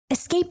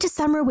Escape to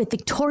summer with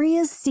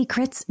Victoria's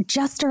Secret's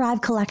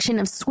just-arrived collection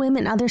of swim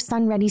and other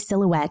sun-ready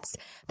silhouettes.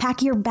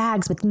 Pack your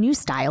bags with new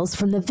styles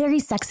from the very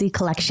sexy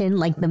collection,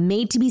 like the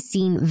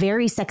made-to-be-seen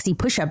very sexy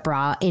push-up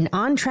bra in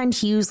on-trend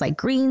hues like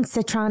green,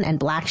 citron, and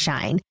black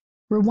shine.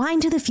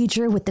 Rewind to the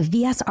future with the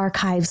VS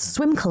Archives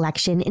swim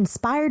collection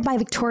inspired by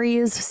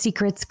Victoria's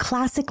Secret's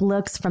classic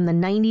looks from the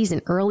 90s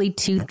and early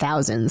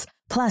 2000s.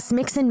 Plus,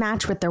 mix and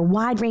match with their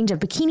wide range of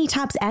bikini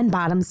tops and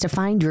bottoms to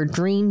find your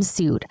dream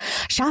suit.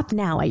 Shop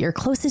now at your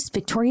closest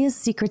Victoria's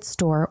Secret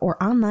store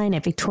or online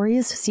at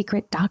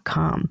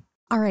victoriassecret.com.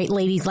 All right,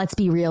 ladies, let's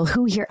be real.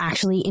 Who here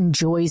actually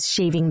enjoys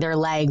shaving their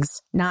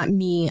legs? Not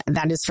me,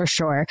 that is for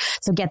sure.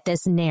 So get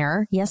this,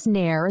 Nair. Yes,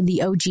 Nair,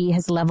 the OG,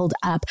 has leveled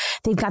up.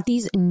 They've got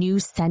these new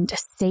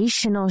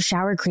sensational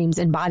shower creams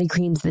and body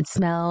creams that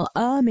smell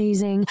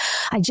amazing.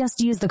 I just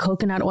used the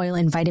coconut oil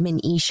and vitamin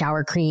E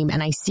shower cream,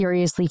 and I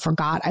seriously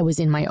forgot I was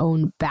in my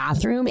own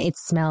bathroom. It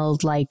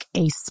smelled like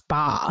a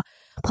spa.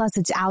 Plus,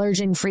 it's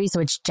allergen-free, so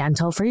it's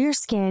gentle for your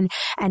skin,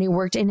 and it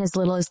worked in as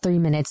little as 3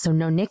 minutes, so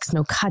no nicks,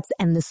 no cuts,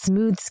 and the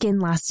smooth skin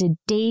lasted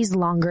days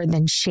longer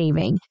than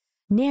shaving.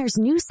 Nair's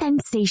new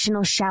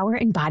sensational shower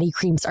and body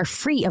creams are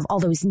free of all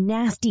those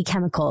nasty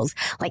chemicals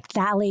like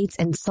phthalates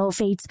and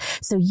sulfates,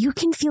 so you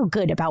can feel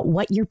good about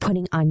what you're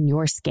putting on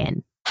your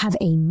skin. Have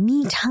a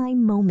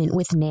me-time moment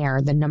with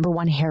Nair, the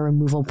 #1 hair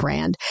removal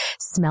brand.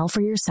 Smell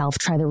for yourself.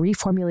 Try the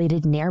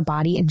reformulated Nair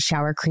body and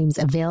shower creams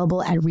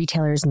available at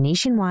retailers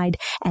nationwide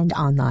and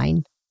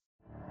online.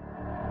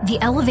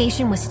 The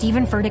Elevation with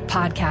Stephen Furtick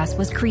podcast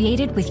was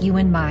created with you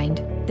in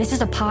mind. This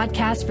is a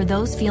podcast for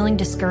those feeling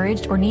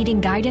discouraged or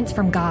needing guidance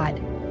from God.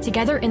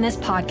 Together in this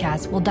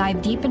podcast, we'll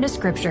dive deep into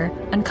scripture,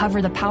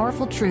 uncover the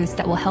powerful truths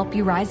that will help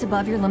you rise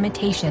above your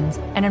limitations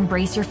and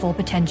embrace your full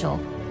potential.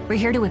 We're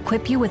here to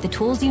equip you with the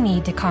tools you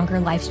need to conquer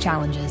life's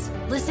challenges.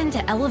 Listen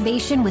to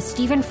Elevation with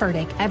Stephen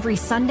Furtick every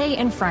Sunday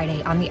and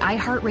Friday on the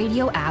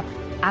iHeartRadio app,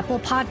 Apple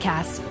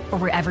Podcasts, or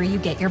wherever you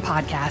get your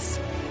podcasts.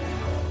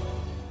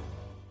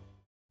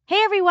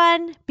 Hey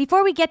everyone!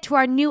 Before we get to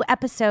our new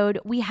episode,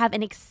 we have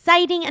an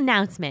exciting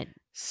announcement.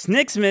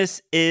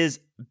 Snicksmas is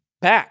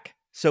back.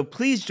 So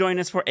please join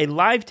us for a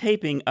live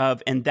taping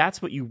of And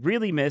That's What You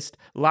Really Missed,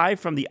 live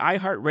from the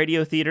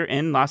iHeartRadio Theater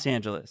in Los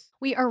Angeles.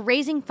 We are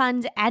raising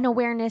funds and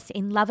awareness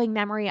in loving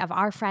memory of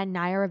our friend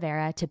Naya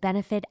Rivera to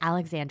benefit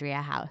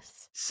Alexandria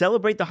House.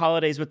 Celebrate the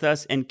holidays with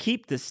us and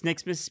keep the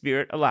Snicksmas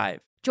spirit alive.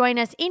 Join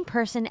us in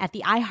person at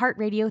the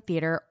iHeartRadio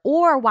Theater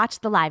or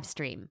watch the live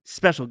stream.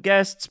 Special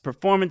guests,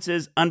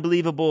 performances,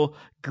 unbelievable,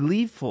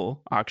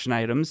 gleeful auction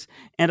items,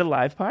 and a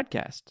live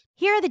podcast.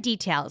 Here are the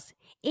details.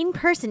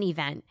 In-person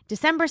event,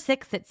 December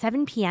 6th at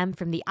 7 p.m.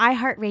 from the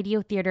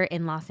iHeartRadio Theater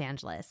in Los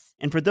Angeles.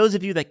 And for those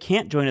of you that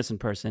can't join us in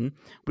person,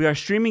 we are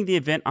streaming the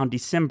event on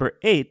December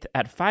 8th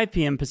at 5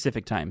 p.m.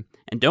 Pacific time.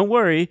 And don't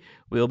worry,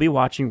 we'll be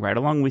watching right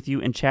along with you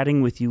and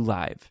chatting with you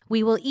live.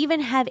 We will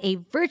even have a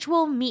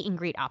virtual meet and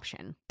greet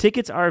option.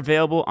 Tickets are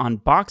available on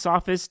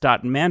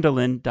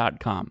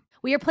boxoffice.mandolin.com.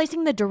 We are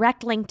placing the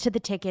direct link to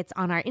the tickets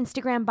on our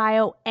Instagram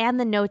bio and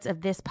the notes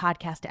of this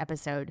podcast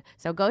episode.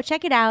 So go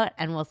check it out,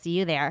 and we'll see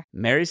you there.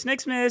 Merry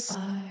Snicksmas!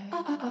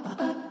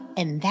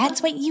 And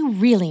That's What You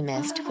Really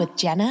Missed with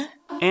Jenna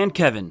and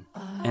Kevin,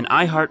 an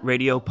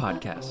iHeartRadio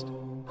podcast.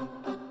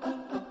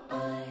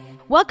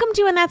 Welcome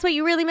to And That's What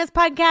You Really Missed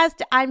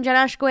podcast. I'm Jenna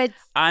Ushkowitz.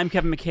 I'm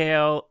Kevin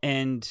McHale,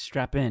 and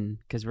strap in,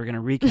 because we're going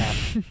to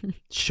recap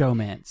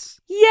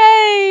Showmance.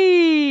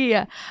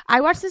 Yay!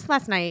 I watched this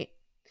last night.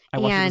 I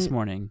watched it this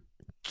morning.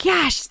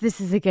 Gosh,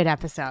 this is a good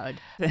episode.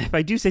 If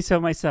I do say so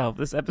myself,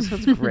 this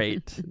episode's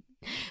great.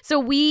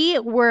 So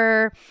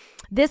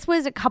this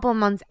was a couple of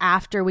months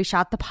after we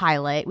shot the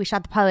pilot. We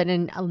shot the pilot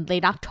in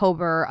late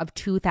October of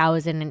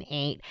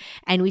 2008,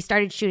 and we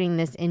started shooting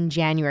this in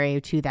January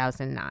of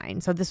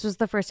 2009. So this was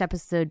the first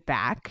episode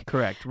back.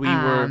 Correct. We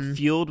were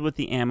fueled with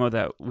the ammo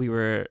that we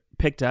were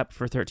picked up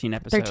for 13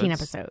 episodes. 13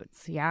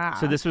 episodes, yeah.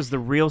 So this was the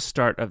real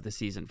start of the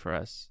season for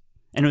us.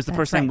 And it was the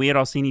first time we had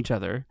all seen each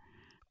other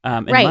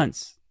in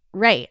months.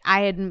 Right.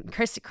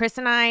 Chris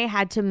and I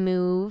had to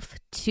move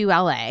to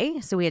LA,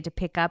 so we had to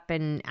pick up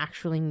and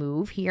actually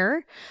move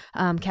here.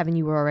 Kevin,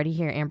 you were already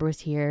here. Amber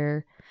was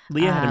here.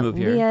 Leah had to move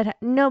here.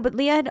 But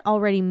Leah had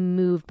already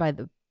moved by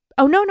the.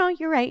 Oh no,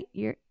 you're right.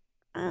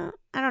 I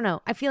don't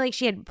know. I feel like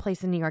she had a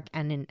place in New York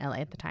and in LA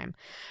at the time.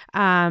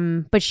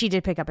 But she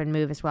did pick up and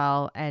move as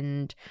well,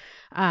 and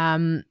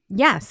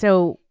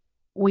so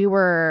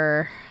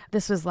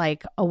this was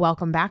like a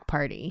welcome back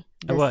party.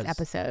 This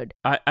episode.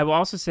 I will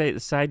also say, the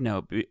side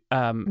note. Do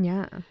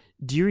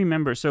you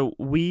remember? So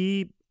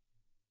we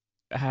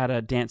had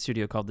a dance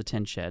studio called the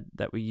Tin Shed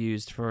that we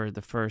used for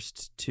the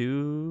first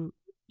 2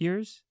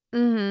 years.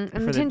 Mm-hmm.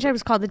 And the Tin Shed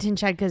was called the Tin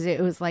Shed because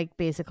it was like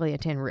basically a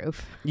tin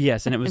roof.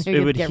 Yes, and it would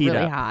get heat really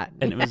up, hot,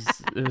 and it was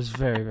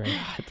very, very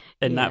hot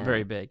and not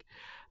very big.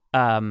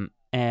 And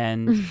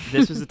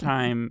this was the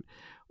time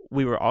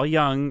we were all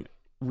young.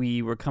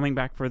 We were coming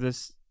back for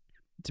this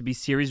to be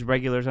series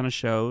regulars on a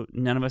show.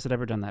 None of us had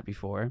ever done that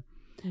before.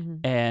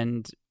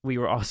 And we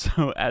were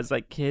also, as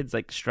like kids,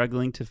 like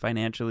struggling to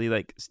financially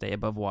like stay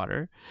above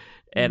water.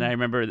 And I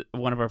remember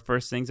one of our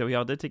first things that we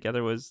all did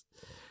together was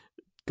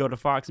go to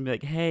Fox and be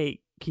like, hey,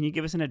 can you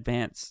give us an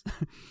advance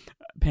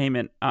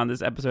payment on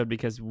this episode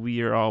because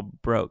we are all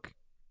broke?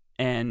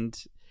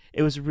 And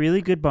it was a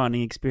really good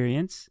bonding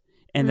experience.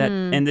 And that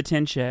and the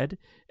tin shed.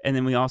 And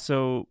then we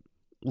also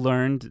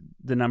learned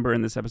the number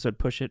in this episode,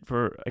 push it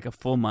for like a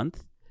full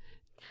month.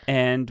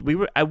 And we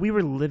were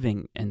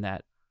living in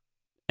that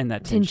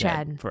tin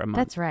shed for a month.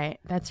 That's right.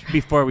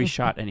 Before we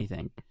shot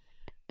anything.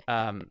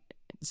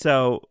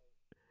 So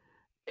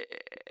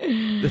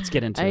let's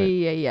get into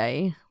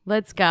it.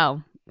 Let's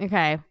go.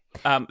 Okay.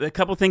 A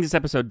couple things this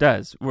episode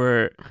does.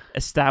 We're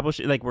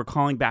establishing, like, we're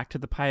calling back to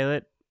the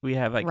pilot. We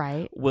have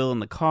like Will in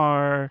the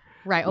car.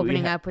 Right,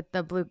 opening up with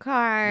the blue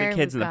car. The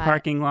kids in the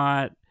parking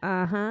lot. The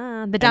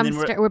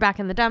dumpster. We're back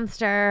in the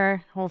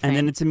dumpster. Whole thing. And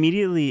then it's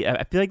immediately,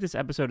 I feel like this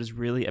episode is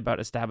really about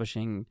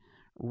establishing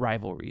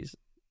rivalries.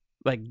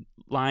 Like,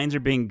 lines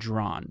are being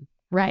drawn.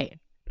 Right.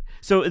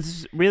 So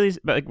it's really,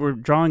 like, we're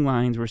drawing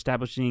lines. We're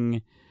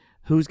establishing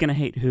who's going to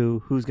hate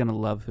who's going to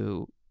love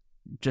who,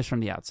 just from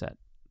the outset.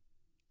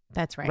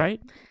 That's right.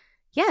 Right?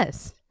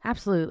 Yes,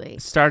 absolutely.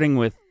 Starting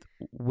with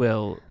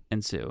Will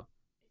and Sue.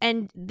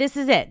 And this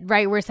is it,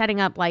 right? We're setting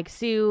up like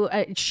Sue,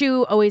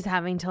 Shu always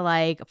having to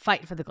like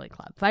fight for the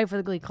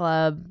Glee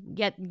Club,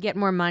 get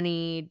more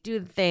money, do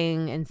the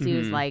thing. And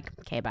Sue's like,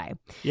 okay, bye.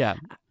 Yeah.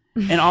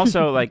 And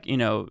also, like, you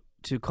know,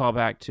 to call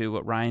back to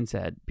what Ryan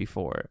said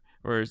before,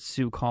 where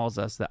Sue calls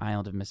us the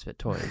Island of Misfit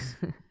Toys.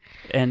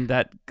 And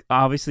that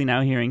obviously now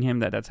hearing him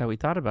that's how he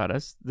thought about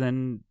us,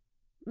 then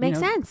makes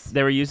sense.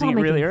 They were using it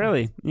really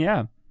early. Sense.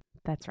 Yeah.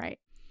 That's right.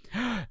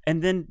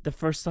 And then the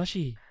first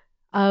slushie.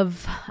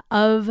 Of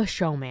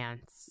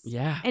Showmance.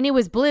 Yeah. And it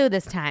was blue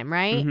this time,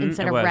 right?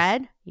 Instead of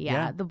red.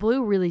 Yeah. The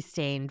blue really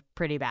stained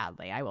pretty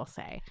badly, I will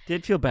say.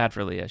 Did feel bad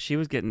for Leah. She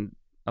was getting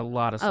a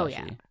lot of slushie. Oh,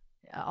 yeah.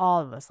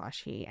 All of the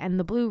slushie. And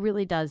the blue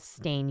really does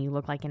stain. You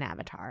look like an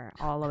avatar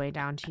all the way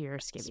down to your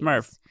skivvies.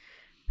 Smurf.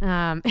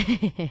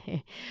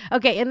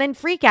 Okay, and then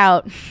Freak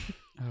Out.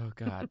 Oh,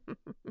 God.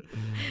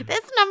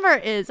 This number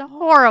is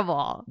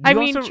horrible.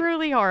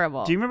 Truly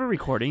horrible. Do you remember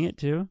recording it,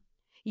 too?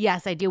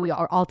 Yes, I do. We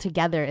are all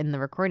together in the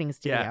recording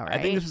studio, right?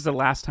 I think this was the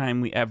last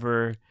time we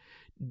ever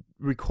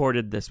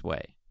recorded this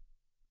way.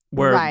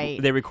 Where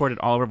they recorded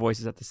all of our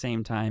voices at the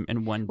same time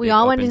in one We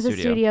all went into the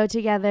studio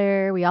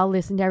together. We all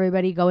listened to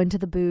everybody go into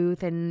the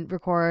booth and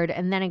record,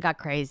 and then it got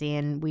crazy,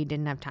 and we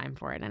didn't have time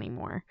for it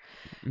anymore.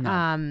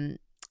 No.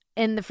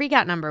 And the Freak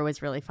Out number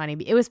was really funny.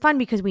 It was fun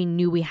because we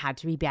knew we had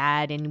to be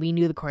bad, and we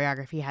knew the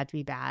choreography had to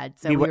be bad.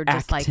 So we were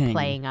just like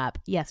playing up.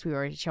 Yes, we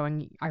were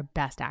showing our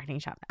best acting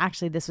shot.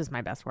 Actually, this was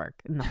my best work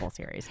in the whole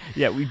series.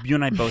 Yeah, you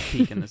and I both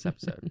peak in this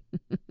episode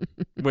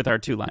with our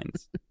 2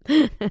 lines.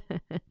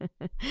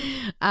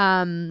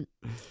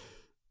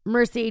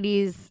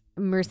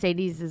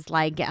 Mercedes is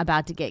like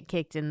about to get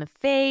kicked in the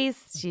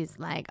face. She's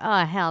like,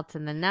 oh, hell to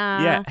the no.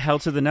 Yeah, hell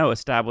to the no,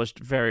 established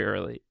very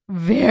early.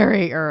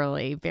 Very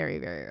early. Very,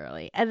 very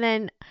early. And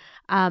then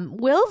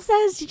Will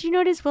says, did you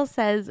notice Will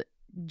says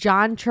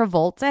John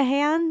Travolta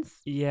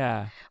hands?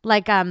 Yeah.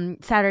 Like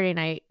Saturday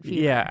Night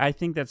Fever. Yeah, I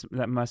think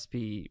that must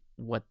be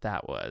what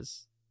that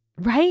was.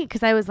 Right?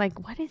 Because I was like,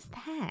 what is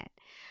that?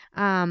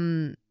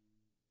 I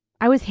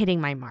was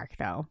hitting my mark,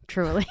 though,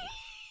 truly.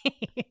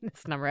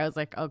 This number, I was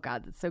like, oh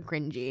God, that's so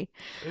cringy.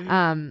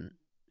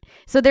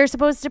 So they're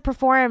supposed to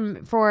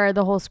perform for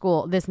the whole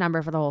school, this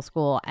number for the whole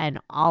school, and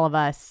all of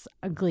us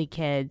Glee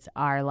kids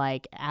are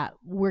like,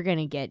 we're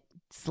gonna get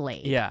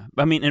slayed. Yeah,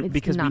 I mean,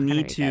 because we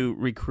need to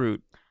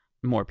recruit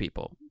more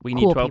people. We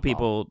need 12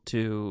 people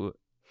to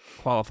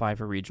qualify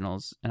for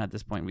regionals, and at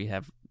this point, we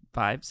have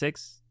 5,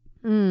 6.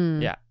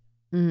 Yeah.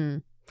 Mm-hmm.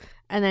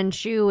 And then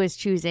Shu is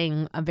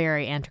choosing a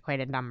very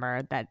antiquated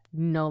number that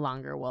no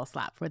longer will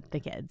slap with the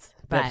kids.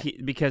 But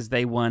because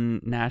they won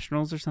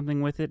nationals or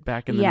something with it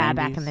back in the 90s? Yeah,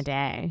 back in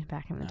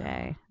the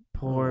day.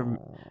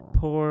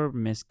 Poor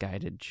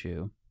misguided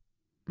Shu.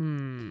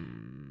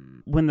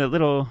 When the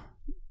little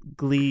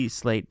Glee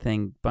slate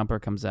thing bumper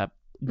comes up,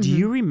 do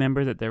you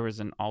remember that there was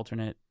an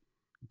alternate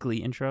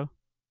Glee intro?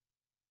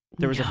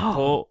 There was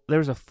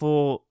a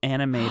full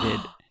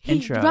animated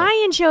intro.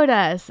 Ryan showed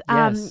us.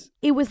 Yes.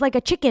 It was like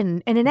a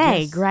chicken and an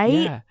egg, right?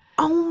 Yeah.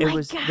 Oh my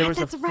God, there was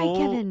that's a right, full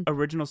Kevin.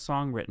 Original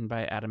song written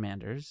by Adam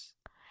Anders.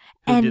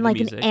 And like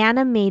an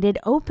animated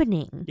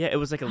opening. Yeah, it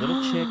was like a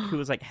little chick who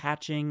was like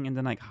hatching and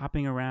then like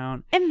hopping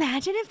around.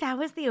 Imagine if that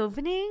was the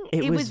opening.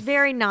 It was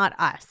very not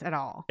us at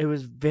all. It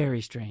was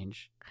very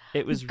strange.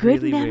 It was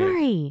good really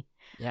memory. Weird.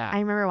 Yeah. I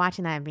remember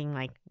watching that and being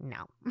like,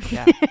 no.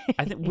 Yeah.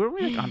 I think we were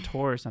like on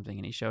tour or something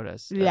and he showed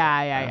us.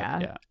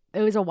 Yeah.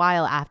 It was a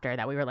while after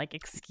that we were like,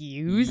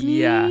 excuse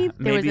me? Yeah. There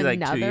maybe was like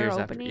another 2 years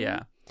opening.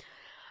 after.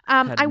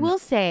 Yeah. I will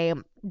say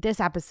this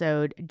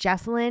episode,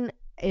 Jesselyn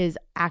is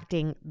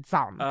acting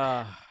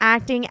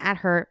acting at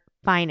her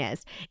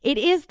finest. It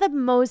is the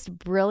most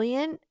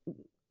brilliant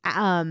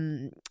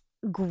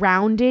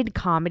grounded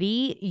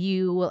comedy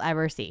you will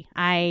ever see.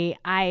 Yeah.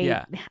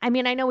 I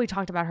mean, I know we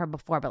talked about her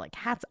before, but like,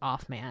 hats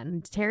off,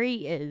 man.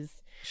 Terry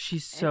is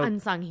She's so an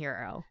unsung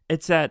hero.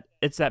 It's that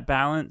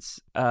balance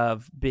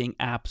of being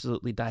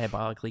absolutely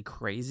diabolically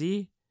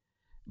crazy,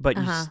 but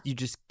you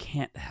just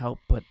can't help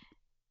but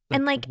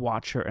and like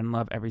watch her and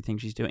love everything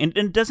she's doing. And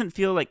it doesn't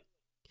feel like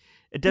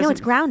it doesn't. No,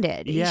 it's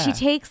grounded. Yeah. She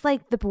takes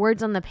like the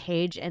words on the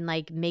page and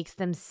like makes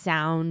them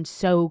sound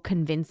so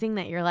convincing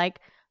that you're like,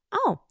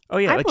 oh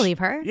yeah, I believe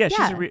her. Yeah,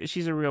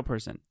 she's a real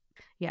person.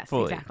 Yes,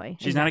 fully. Exactly.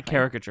 She's not a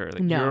caricature.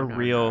 Like you're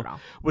real, no.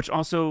 Which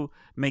also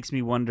makes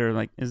me wonder,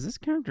 like, is this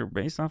character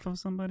based off of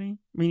somebody?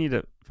 We need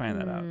to find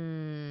that out.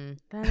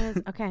 That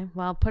is okay.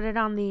 Well, put it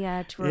on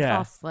the true or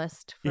false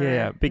list.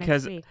 For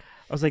because next week.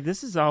 I was like,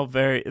 this is all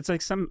very. It's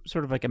like some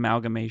sort of like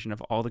amalgamation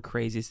of all the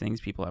craziest things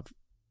people have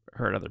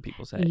heard other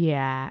people say.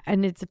 Yeah,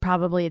 and it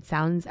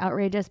sounds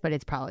outrageous, but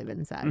it's probably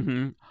been said.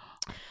 Mm-hmm.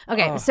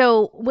 Okay,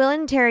 so Will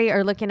and Terry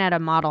are looking at a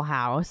model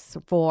house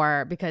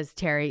because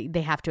Terry,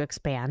 they have to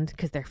expand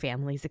because their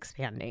family's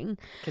expanding.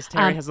 Because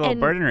Terry has a little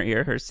bird in her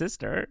ear, her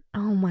sister.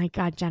 Oh my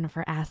God,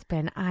 Jennifer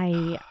Aspin.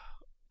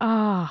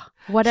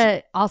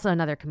 Also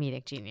another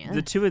comedic genius.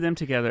 The two of them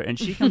together, and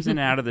she comes in and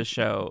out of the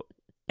show,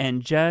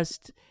 and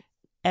just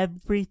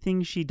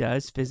everything she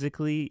does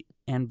physically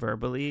and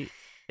verbally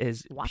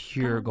is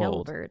pure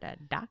gold. Over to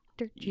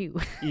Dr. Jew.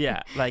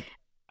 Yeah, like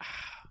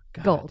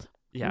God. Gold.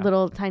 Yeah,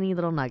 tiny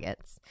little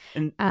nuggets.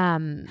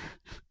 And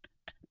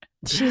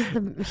she's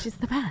the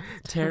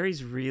best.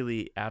 Terry's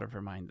really out of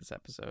her mind this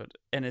episode,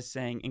 and is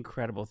saying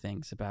incredible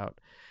things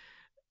about,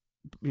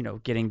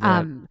 getting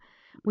the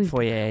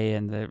foyer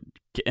and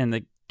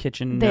the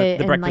kitchen,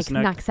 the breakfast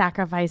nook,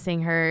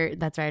 sacrificing her.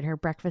 That's right, her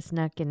breakfast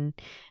nook, and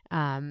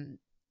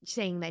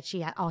saying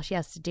that all she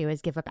has to do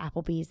is give up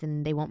Applebee's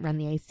and they won't run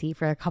the AC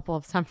for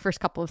first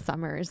couple of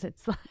summers.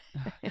 It's like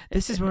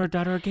this is where our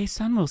daughter or gay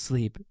son will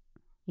sleep.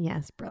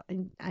 Yes,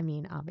 I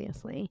mean,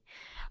 obviously.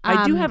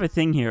 I do have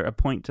a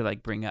point to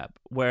like bring up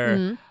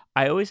where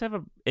I always have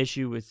an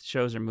issue with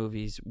shows or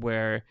movies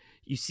where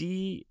you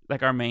see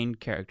like our main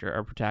character,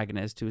 our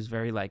protagonist, who is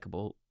very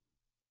likable,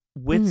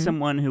 with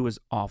someone who is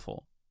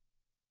awful.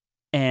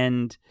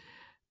 And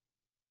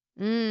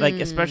like,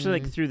 especially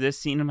like through this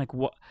scene, I'm like,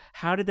 what?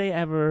 How did they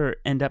ever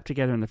end up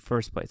together in the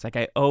first place? Like,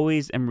 I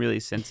always am really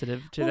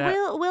sensitive to that.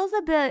 Will's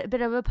a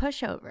bit of a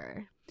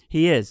pushover.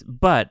 He is,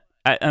 but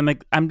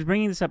I'm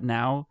bringing this up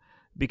now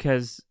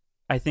because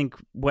I think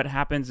what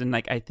happens, and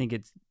like I think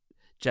it's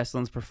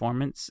Jesselyn's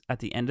performance at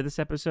the end of this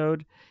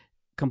episode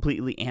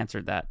completely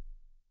answered that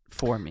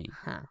for me.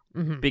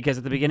 Because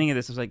at the beginning of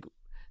this, I was like,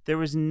 there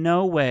was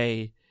no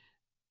way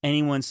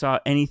anyone saw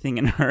anything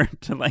in her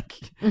to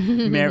like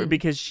marry,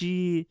 because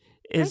she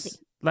is crazy.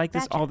 Like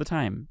this all the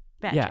time.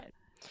 Yeah.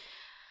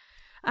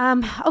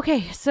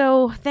 Okay,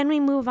 so then we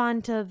move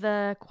on to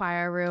the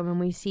choir room and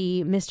we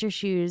see Mr.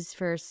 Shu's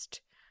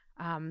first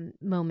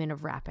moment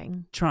of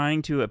rapping,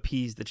 trying to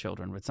appease the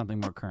children with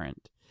something more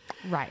current,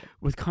 right?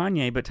 With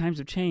Kanye, but times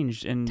have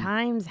changed, and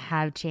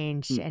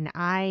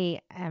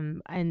I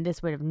am, and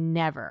this would have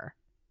never.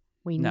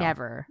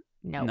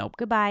 Nope.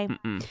 Goodbye.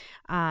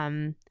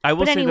 I will.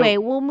 But anyway,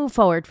 we'll move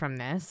forward from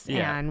this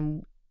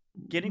and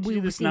getting to do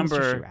this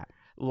number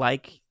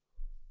like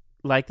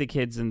the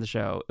kids in the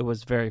show. It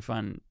was very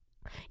fun.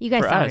 You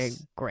guys sounded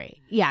great.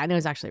 Yeah, and it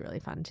was actually really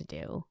fun to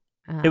do.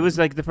 It was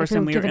like the first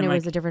time we were in, it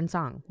was a different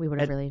song, we would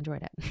have really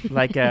enjoyed it.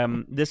 Like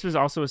this was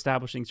also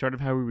establishing sort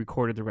of how we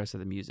recorded the rest of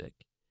the music.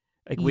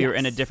 Like we were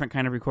in a different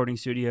kind of recording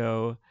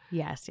studio.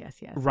 Yes.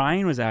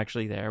 Ryan was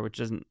actually there, which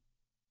didn't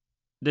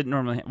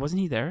normally.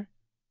 Wasn't he there?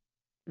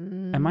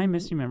 Am I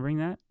misremembering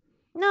that?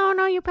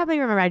 No, you probably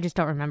remember. I just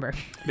don't remember.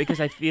 Because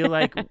I feel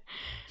like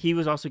he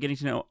was also getting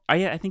to know.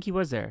 I think he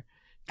was there.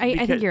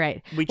 I think you're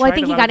right. I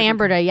think he got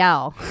Amber to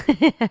yell.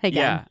 Again.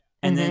 Yeah,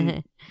 and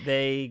then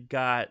they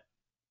got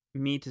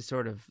me to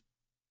sort of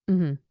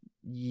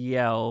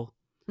yell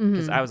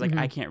because I was like,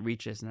 I can't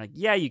reach this, and like,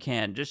 yeah, you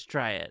can. Just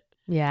try it.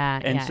 Yeah,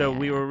 and so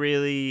we were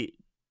really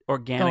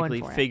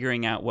organically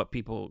figuring out what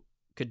people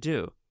could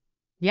do.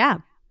 Yeah,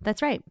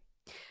 that's right.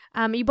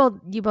 You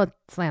both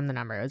slammed the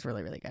number. It was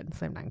really, really good.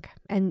 Slam dunk.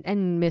 And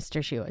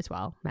Mr. Shu as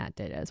well. Matt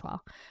did as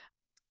well.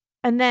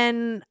 And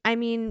then, I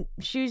mean,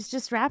 Shu's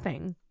just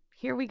rapping.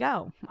 Here we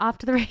go. Off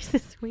to the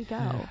races we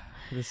go.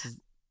 This is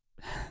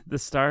the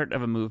start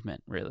of a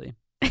movement, really.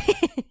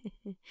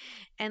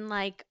 And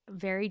like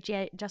very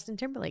Justin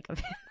Timberlake of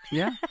it.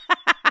 Yeah.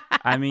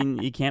 I mean,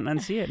 you can't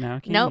unsee it now,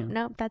 can you?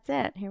 Nope. That's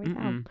it. Here we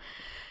go.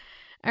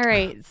 All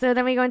right, so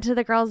then we go into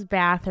the girls'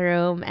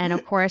 bathroom, and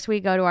of course we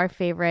go to our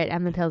favorite,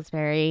 Emma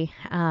Pillsbury,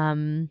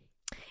 and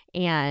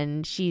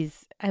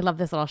I love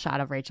this little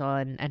shot of Rachel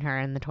and her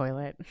in the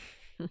toilet.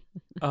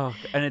 Oh,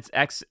 and it's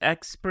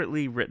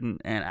expertly written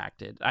and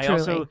acted.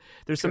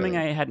 There's something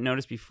I hadn't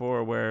noticed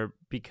before where,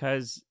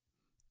 because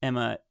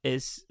Emma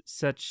is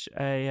such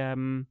a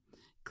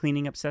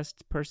cleaning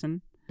obsessed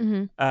person,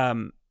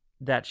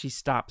 that she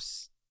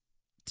stops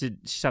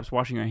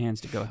washing her hands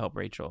to go help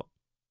Rachel.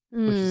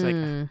 which is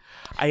like,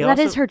 that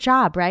is her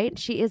job, right?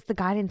 She is the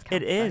guidance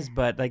counselor. It is,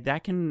 but like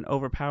that can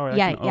overpower,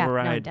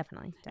 override. No,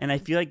 definitely. And I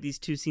feel like these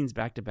two scenes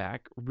back to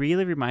back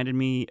really reminded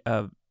me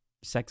of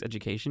Sex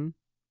Education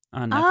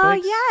on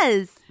Netflix. Oh,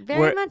 yes.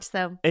 Very much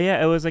so.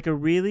 Yeah, it was like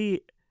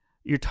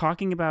you're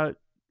talking about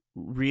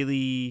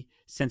really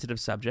sensitive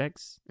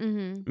subjects.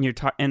 And you're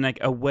in like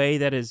a way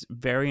that is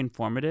very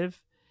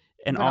informative,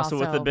 and but also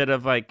with a bit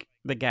of like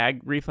the gag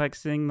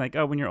reflex thing, like,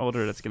 oh, when you're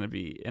older, that's going to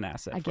be an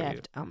asset for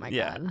gift. You. Oh my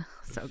God.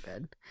 So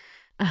good.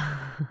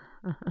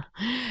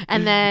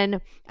 And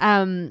then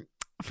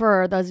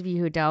for those of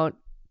you who don't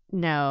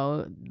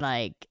know,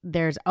 like,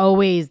 there's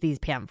always these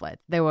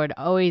pamphlets. There would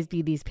always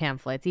be these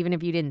pamphlets, even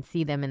if you didn't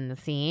see them in the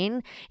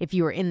scene. If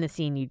you were in the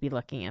scene, you'd be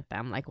looking at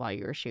them like while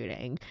you were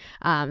shooting.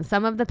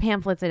 Some of the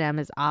pamphlets in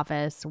Emma's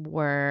office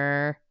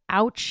were,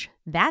 ouch,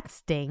 that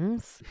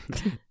stings.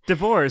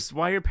 Divorce,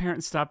 why your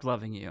parents stopped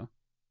loving you.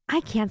 I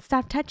can't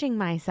stop touching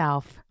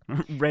myself.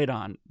 Right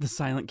on, the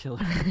silent killer.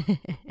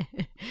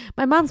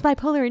 My mom's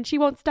bipolar and she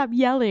won't stop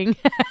yelling.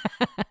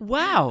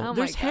 Wow,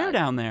 there's hair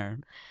down there.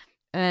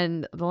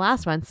 And the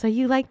last one, so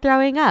you like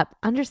throwing up,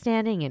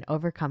 understanding and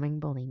overcoming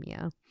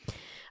bulimia.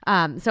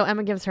 So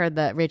Emma gives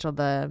Rachel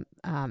the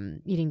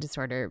eating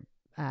disorder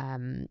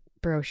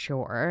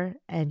brochure,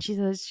 and she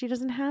says she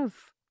doesn't have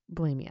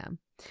bulimia.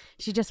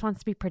 She just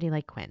wants to be pretty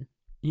like Quinn.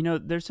 You know,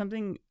 there's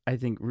something I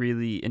think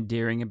really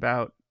endearing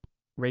about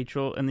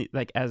Rachel, and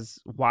like as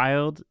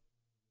wild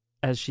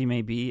as she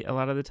may be a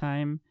lot of the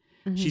time,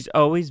 she's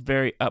always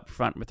very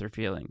upfront with her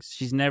feelings.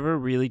 She's never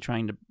really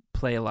trying to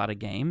play a lot of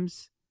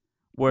games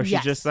where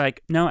she's just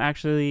like, no,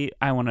 actually,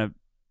 I want to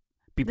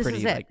be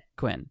pretty like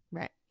Quinn.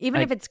 Right. Even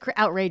if it's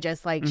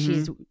outrageous, like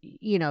she's,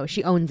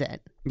 she owns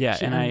it. Yeah.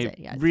 And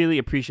I really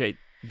appreciate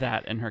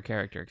that in her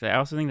character, because I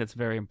also think that's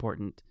very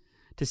important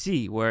to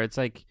see, where it's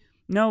like,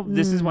 no,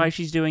 this is why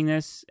she's doing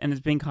this, and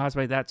it's being caused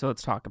by that, so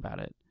let's talk about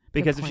it.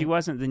 Because if she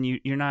wasn't, then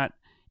you're not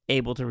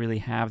able to really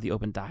have the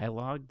open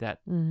dialogue that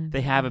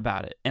they have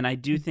about it. And I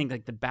do think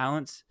like the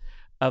balance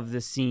of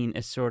the scene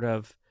is sort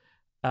of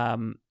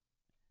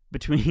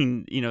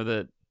between,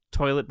 the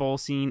toilet bowl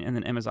scene and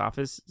then Emma's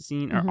office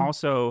scene are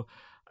also,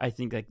 I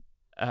think, like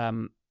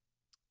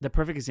the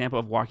perfect example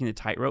of walking the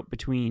tightrope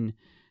between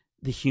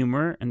the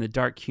humor and the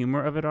dark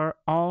humor of it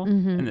all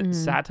and the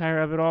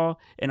satire of it all,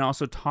 and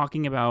also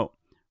talking about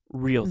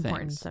real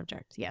important things,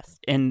 subjects, yes,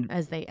 and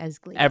as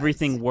Glee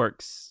everything does.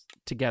 works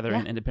together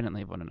and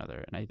independently of one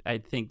another, and I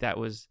think that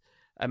was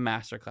a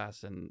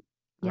masterclass in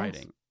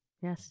writing.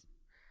 Yes.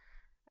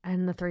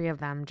 And the three of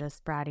them,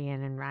 just Brady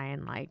and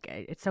Ryan, like,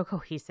 it's so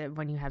cohesive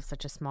when you have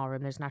such a small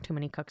room. There's not too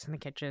many cooks in the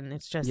kitchen.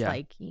 It's just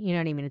like, you know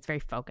what I mean? It's very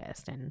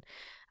focused. And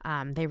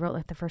they wrote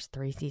like the first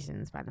 3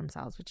 seasons by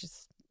themselves, which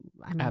is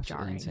absolutely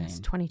jarring. insane. It's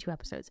 22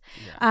 episodes.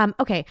 Yeah.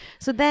 Okay.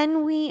 So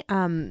then we,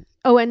 and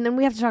then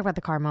we have to talk about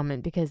the car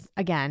moment, because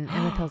again,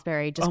 Emma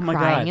Pillsbury just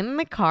crying in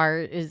the car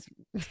is.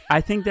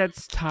 I think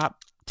that's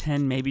top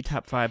 10, maybe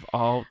top 5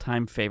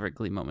 all-time favorite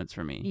Glee moments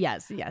for me.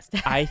 Yes.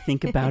 I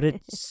think about it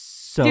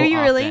so Do you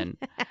often. really?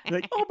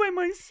 Like, all by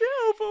myself.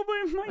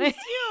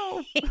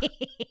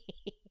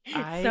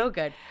 So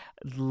good.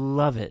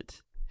 Love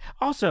it.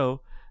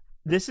 Also,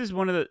 this is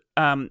one of the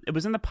it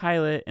was in the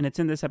pilot and it's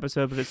in this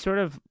episode, but it sort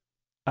of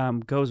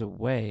goes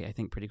away, I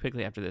think, pretty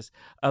quickly after this,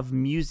 of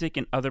music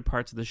in other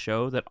parts of the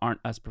show that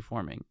aren't us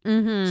performing.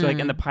 So like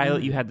in the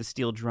pilot you had the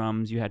steel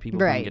drums, you had people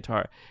playing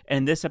guitar, and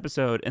in this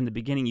episode in the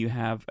beginning you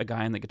have a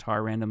guy on the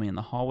guitar randomly in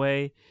the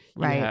hallway.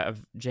 You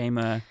have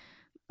Jayma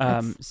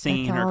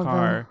singing in her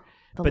car.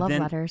 The but love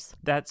then letters.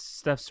 That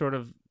stuff sort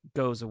of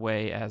goes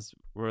away as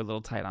we're a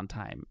little tight on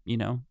time,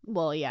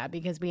 Well, yeah,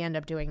 because we end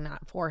up doing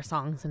not 4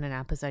 songs in an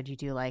episode. You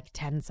do like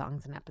 10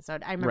 songs an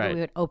episode. I remember we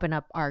would open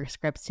up our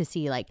scripts to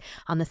see, like,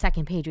 on the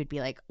second page would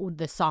be like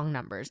the song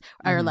numbers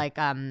or like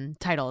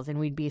titles, and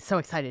we'd be so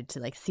excited to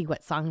like see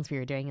what songs we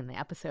were doing in the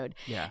episode.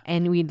 Yeah.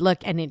 And we'd look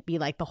and it'd be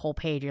like the whole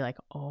page. You're like,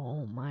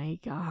 oh my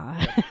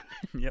God.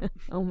 Yep.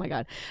 Oh my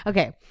God.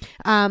 Okay.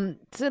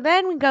 So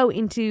then we go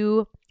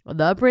into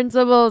the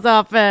principal's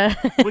office,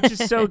 which is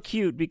so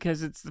cute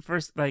because it's the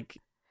first, like,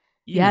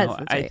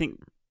 I think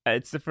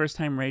it's the first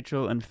time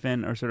Rachel and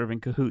Finn are sort of in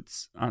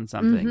cahoots on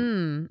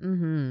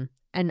something.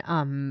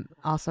 And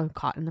also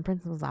caught in the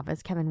principal's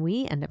office. Kevin,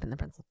 we end up in the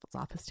principal's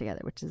office together,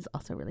 which is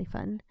also really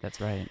fun.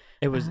 That's right.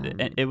 It was.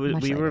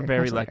 We were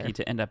very lucky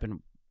to end up in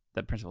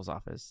the principal's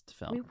office to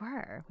film.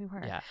 We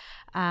were. Yeah.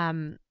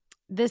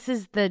 This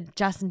is the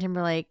Justin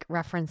Timberlake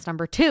reference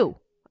number 2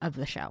 of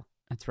the show.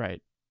 That's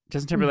right.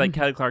 Justin Timberlake,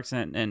 Kelly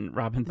Clarkson, and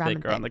Robin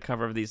Thicke are on the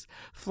cover of these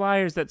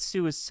flyers that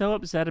Sue is so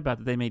upset about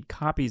that they made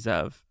copies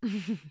of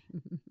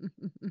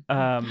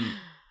that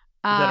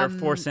are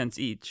 4 cents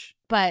each.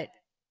 But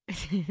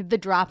the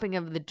dropping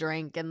of the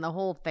drink and the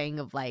whole thing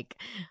of like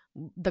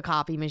the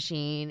copy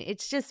machine,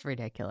 it's just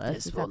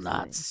ridiculous. This will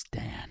not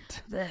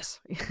stand. This.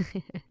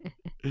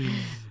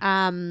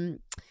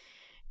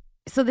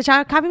 So the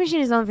copy machine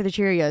is known for the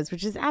Cheerios,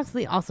 which is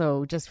absolutely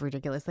also just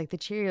ridiculous. Like, the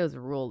Cheerios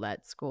rule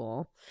at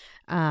school.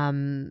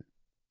 And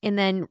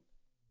then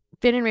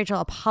Finn and Rachel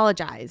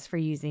apologize for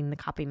using the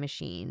copy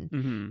machine.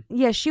 Mm-hmm.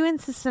 Yeah, Shu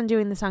insists on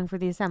doing the song for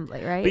the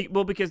assembly, right?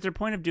 Well, because their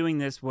point of doing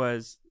this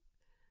was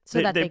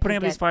So that they're they putting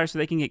could up these get- flyers so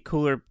they can get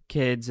cooler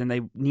kids, and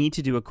they need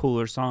to do a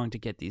cooler song to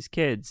get these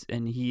kids.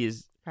 And he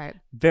is Right.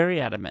 very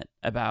adamant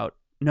about,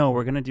 no,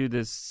 we're going to do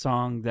this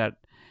song that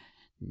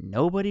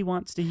nobody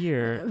wants to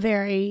hear.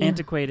 Very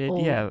Antiquated,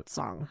 old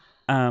song.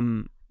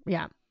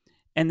 Yeah.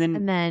 And then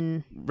And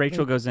then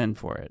Rachel goes in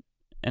for it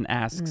and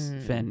asks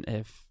Finn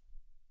if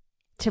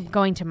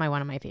going to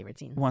one of my favorite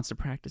scenes. wants to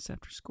practice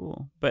after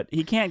school. But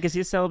he can't because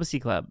he has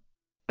celibacy club.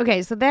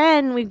 Okay, so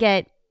then we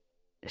get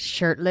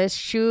shirtless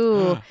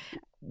Shu.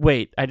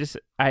 Wait,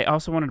 I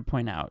also wanted to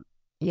point out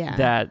Yeah.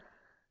 that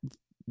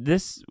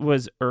this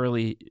was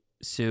early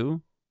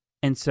Sue,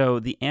 and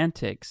so the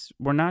antics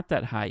were not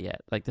that high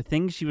yet. Like the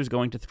things she was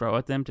going to throw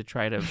at them to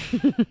try to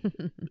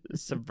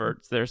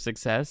subvert their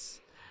success.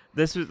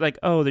 This was like,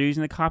 oh, they're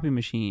using the copy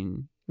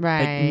machine.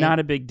 Right. Like, not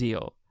a big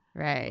deal.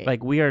 Right.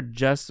 Like we are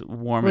just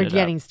warming we're it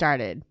getting up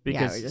started.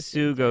 because we're just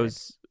Sue getting started.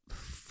 goes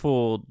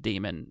full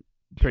demon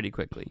pretty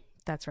quickly.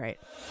 That's right.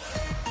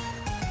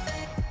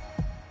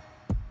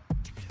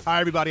 Hi,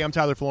 everybody. I'm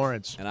Tyler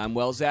Florence. And I'm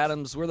Wells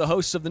Adams. We're the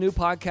hosts of the new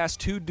podcast,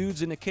 Two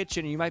Dudes in a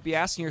Kitchen. And you might be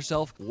asking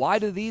yourself, why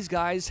do these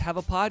guys have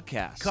a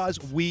podcast? Because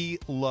we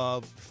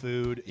love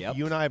food. Yep.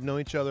 You and I have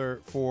known each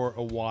other for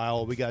a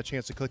while. We got a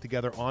chance to click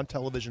together on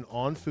television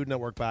on Food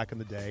Network back in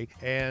the day.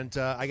 And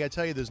I got to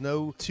tell you, there's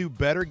no two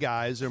better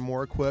guys or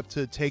more equipped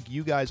to take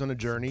you guys on a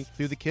journey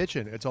through the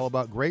kitchen. It's all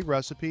about great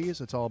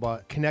recipes. It's all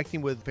about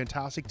connecting with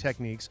fantastic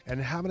techniques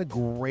and having a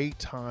great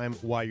time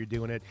while you're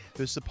doing it.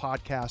 This is a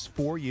podcast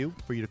for you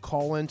to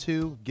call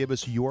into, give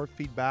us your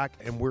feedback,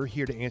 and we're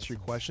here to answer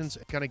your questions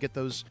and kind of get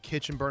those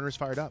kitchen burners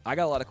fired up. I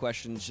got a lot of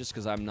questions just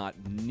because I'm not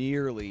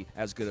nearly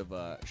as good of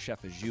a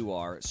chef as you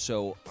are.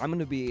 So I'm going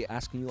to be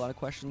asking you a lot of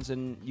questions,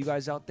 and you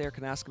guys out there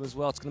can ask them as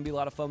well. It's going to be a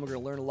lot of fun. We're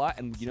going to learn a lot.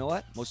 And you know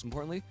what? Most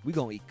importantly, we're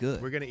going to eat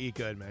good. We're going to eat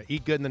good, man.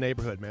 Eat good in the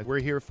neighborhood, man. We're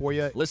here for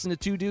you. Listen to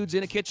Two Dudes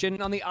in a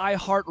Kitchen on the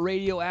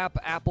iHeartRadio app,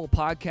 Apple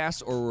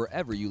Podcasts, or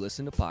wherever you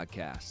listen to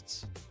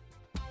podcasts.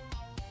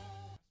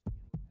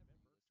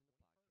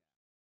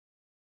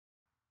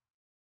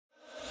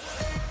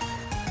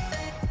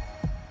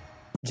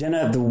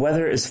 Jenna, the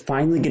weather is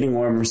finally getting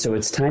warmer, so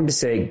it's time to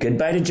say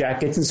goodbye to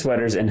jackets and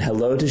sweaters and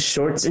hello to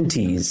shorts and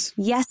tees.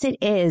 Yes, it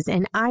is.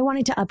 And I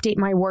wanted to update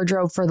my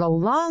wardrobe for the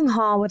long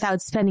haul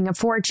without spending a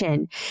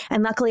fortune.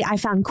 And luckily I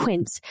found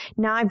Quince.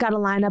 Now I've got a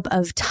lineup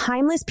of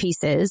timeless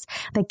pieces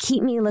that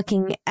keep me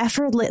looking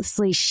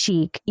effortlessly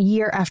chic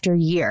year after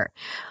year.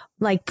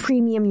 Like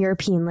premium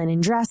European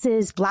linen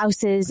dresses,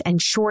 blouses, and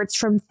shorts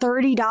from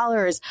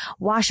 $30,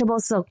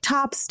 washable silk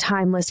tops,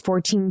 timeless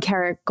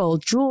 14-karat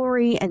gold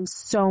jewelry, and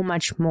so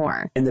much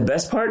more. And the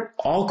best part,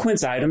 all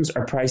Quince items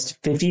are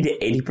priced 50 to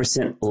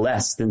 80%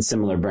 less than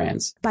similar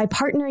brands. By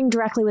partnering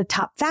directly with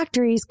top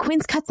factories,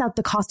 Quince cuts out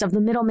the cost of the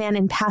middleman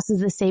and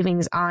passes the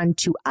savings on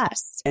to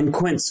us. And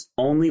Quince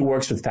only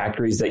works with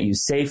factories that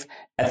use safe,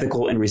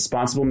 ethical, and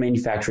responsible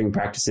manufacturing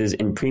practices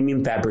in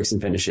premium fabrics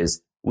and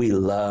finishes. We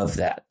love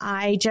that.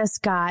 I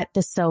just got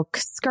the silk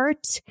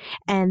skirt,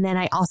 and then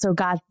I also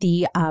got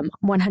the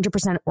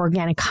 100%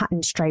 organic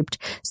cotton striped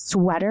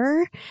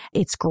sweater.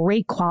 It's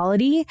great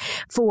quality.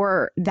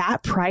 For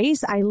that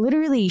price, I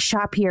literally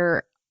shop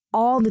here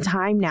all the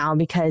time now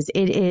because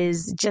it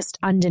is just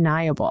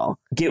undeniable.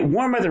 Get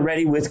warm weather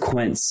ready with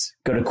Quince.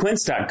 Go to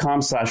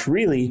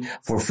quince.com/really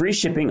for free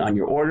shipping on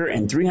your order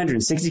and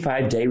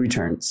 365-day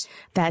returns.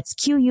 That's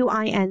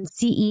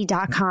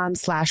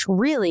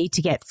QUINCE.com/really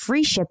to get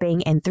free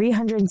shipping and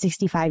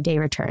 365-day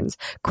returns.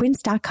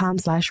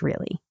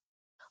 Quince.com/really.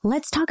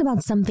 Let's talk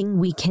about something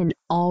we can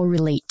all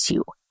relate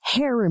to.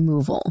 Hair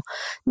removal.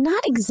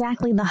 Not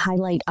exactly the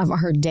highlight of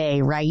our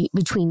day, right?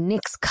 Between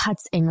nicks,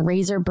 cuts, and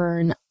razor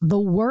burn,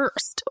 the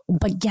worst.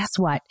 But guess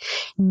what?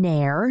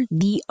 Nair,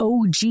 the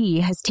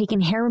OG, has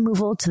taken hair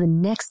removal to the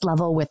next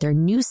level with their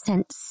new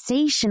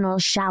sensational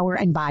shower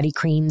and body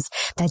creams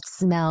that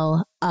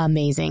smell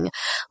amazing.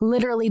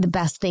 Literally the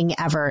best thing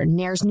ever.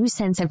 Nair's new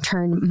scents have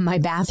turned my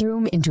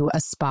bathroom into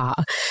a spa.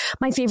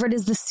 My favorite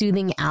is the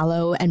soothing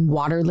aloe and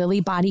water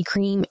lily body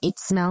cream. It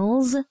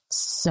smells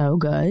so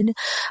good.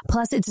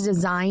 Plus, it's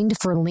designed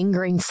for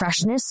lingering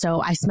freshness,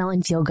 so I smell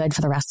and feel good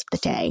for the rest of the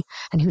day.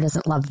 And who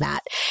doesn't love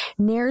that?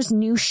 Nair's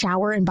new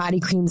shower and body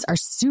creams are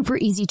super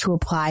easy to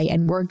apply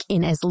and work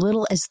in as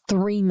little as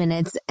 3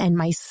 minutes, and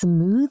my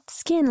smooth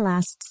skin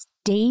lasts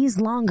days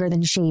longer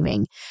than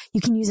shaving.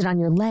 You can use it on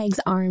your legs,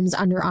 arms,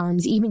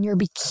 underarms, even your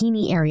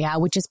bikini area,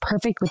 which is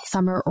perfect with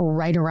summer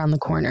right around the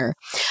corner.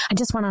 I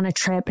just went on a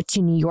trip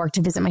to New York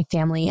to visit my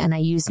family, and I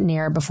used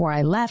Nair before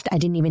I left. I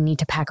didn't even need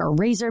to pack a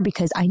razor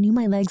because I knew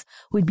my legs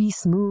would be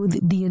smooth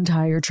the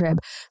entire trip.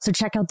 So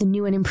check out the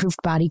new and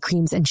improved body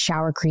creams and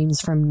shower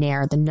creams from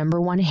Nair, the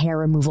 #1 hair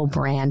removal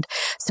brand.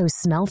 So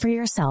smell for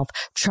yourself.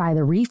 Try the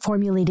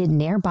reformulated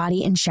Nair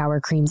body and shower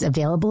creams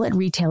available at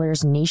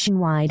retailers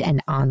nationwide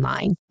and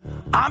online.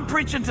 I'm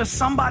preaching to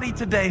somebody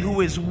today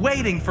who is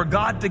waiting for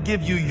God to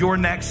give you your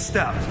next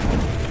step.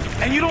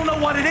 And you don't know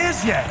what it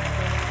is yet.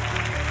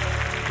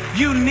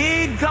 You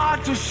need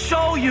God to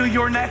show you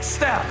your next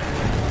step.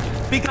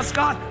 Because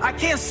God, I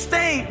can't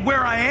stay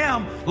where I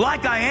am,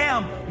 like I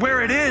am,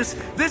 where it is.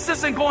 This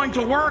isn't going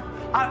to work.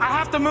 I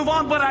have to move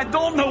on, but I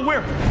don't know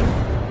where.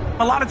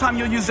 A lot of time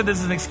you'll use it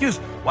as an excuse.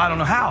 Well, I don't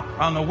know how.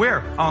 I don't know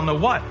where. I don't know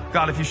what.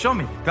 God, if you show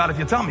me. God, if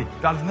you tell me.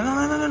 God, if...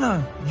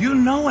 No. You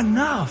know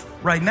enough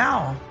right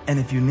now. And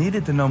if you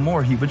needed to know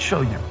more, he would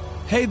show you.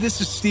 Hey, this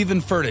is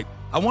Stephen Furtick.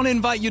 I want to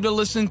invite you to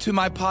listen to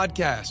my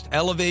podcast,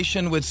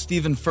 Elevation with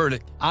Stephen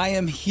Furtick. I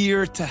am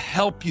here to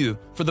help you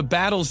for the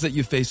battles that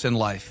you face in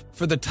life,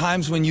 for the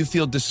times when you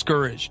feel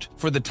discouraged,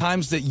 for the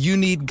times that you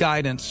need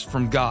guidance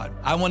from God.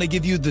 I want to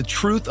give you the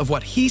truth of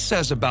what he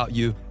says about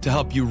you to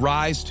help you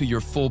rise to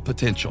your full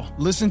potential.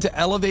 Listen to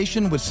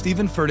Elevation with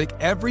Stephen Furtick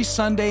every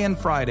Sunday and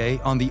Friday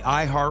on the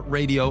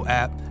iHeartRadio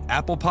app,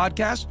 Apple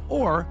Podcasts,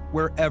 or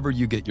wherever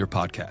you get your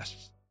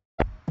podcasts.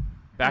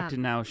 Back to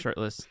now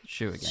shirtless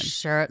Shu again.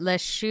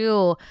 Shirtless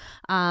Shu.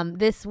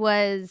 This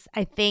was,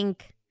 I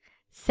think,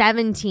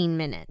 17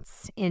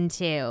 minutes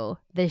into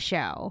the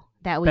show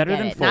that we Better did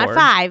than it. 4. Not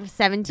 5,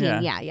 17.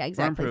 Yeah. Yeah,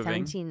 exactly. We're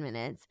improving. 17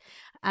 minutes.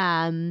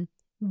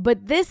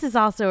 But this is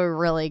also a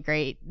really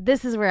great.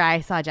 This is where I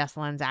saw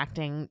Jessalyn's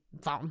acting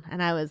zone,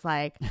 and I was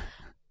like,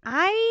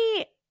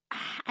 I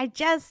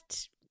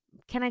just.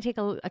 Can I take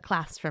a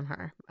class from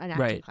her, an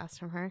acting class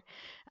from her?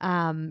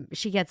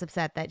 She gets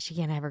upset that she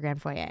can't have her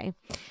grand foyer.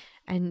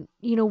 And,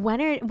 you know, when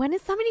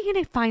is somebody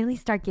going to finally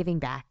start giving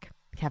back,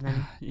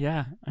 Kevin?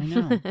 Yeah, I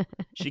know.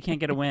 She can't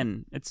get a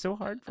win. It's so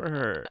hard for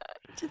her.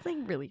 Just like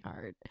really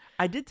hard.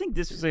 I did think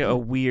this was like a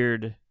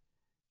weird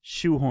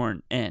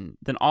shoehorn in.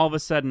 Then all of a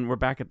sudden we're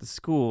back at the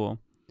school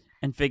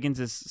and Figgins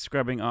is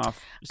scrubbing off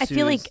I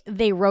feel like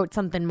they wrote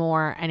something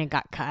more and it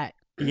got cut.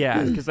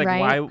 Yeah, because like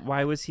right?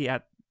 why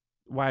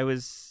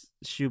was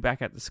Shu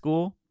back at the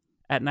school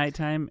at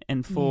nighttime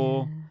in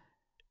full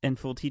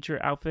teacher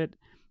outfit?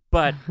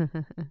 But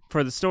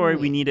for the story,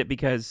 we need it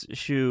because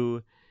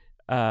Shu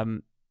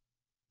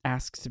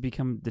asks to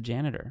become the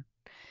janitor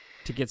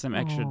to get some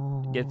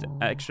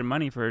extra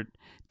money for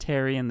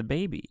Terry and the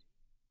baby,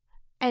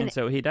 and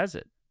so he does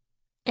it.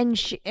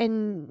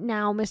 And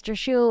now Mr.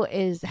 Shu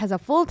has a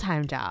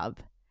full-time job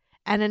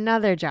and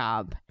another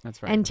job.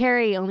 That's right. And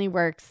Terry only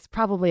works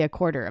probably a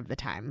quarter of the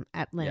time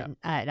at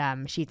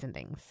Sheets and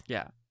Things.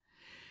 Yeah.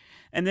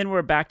 And then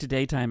we're back to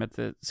daytime at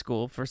the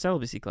school for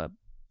Celibacy Club.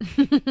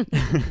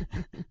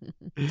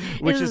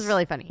 Which is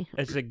really funny.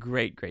 It's a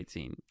great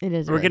scene. It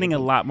is. We're getting a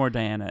lot more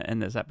Diana in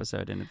this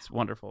episode, and it's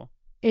wonderful.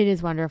 It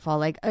is wonderful.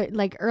 Like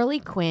early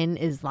Quinn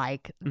is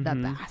like the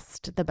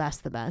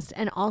best.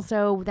 And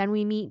also then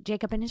we meet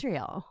Jacob and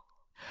Israel.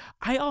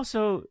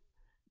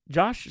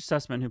 Josh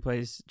Sussman, who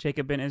plays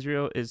Jacob and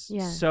Israel, is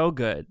so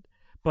good.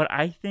 But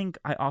I think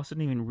I also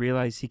didn't even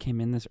realize he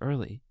came in this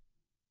early.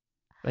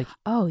 Like,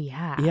 oh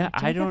yeah,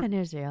 Jacob and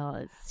Israel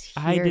is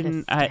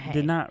here I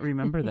did not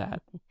remember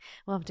that.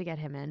 We'll have to get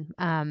him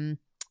in.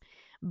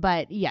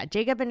 But yeah,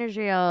 Jacob and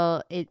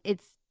Israel.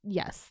 It's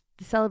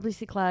the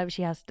Celibacy Club.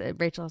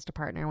 Rachel has to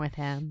partner with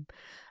him.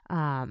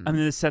 I mean,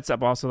 this sets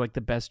up also like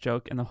the best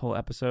joke in the whole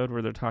episode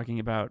where they're talking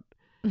about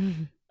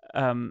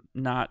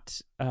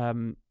not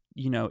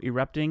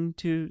erupting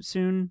too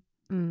soon,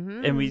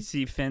 and we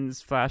see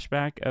Finn's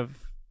flashback of.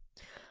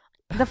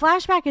 The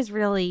flashback is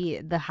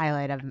really the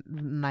highlight of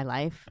my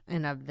life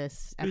and of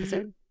this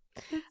episode.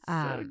 It's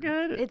so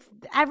good.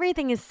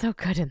 Everything is so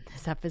good in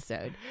this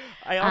episode.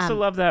 I also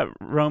love that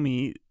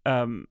Romy,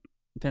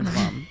 Finn's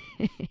mom,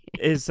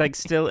 is like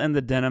still in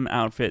the denim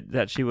outfit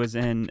that she was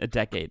in a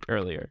decade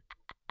earlier.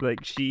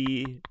 Like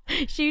she'd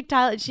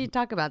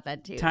talk about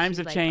that too. Times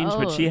have changed,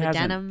 but she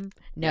hasn't. Denim?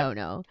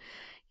 No.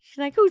 She's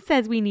like, who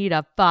says we need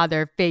a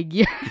father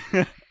figure?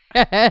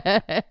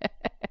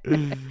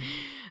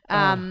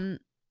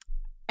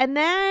 And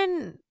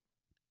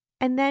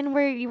then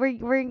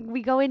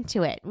we go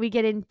into it. We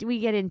get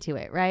into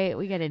it, right?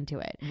 We get into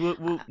it.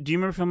 Do you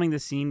remember filming the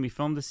scene? We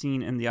filmed the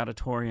scene in the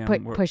auditorium.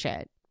 Push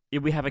it.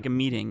 We have like a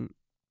meeting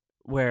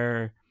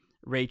where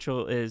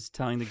Rachel is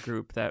telling the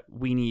group that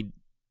we need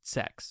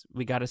sex.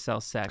 We got to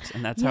sell sex,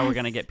 and that's how we're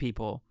gonna get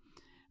people.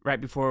 Right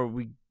before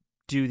we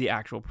do the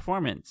actual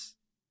performance,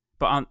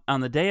 but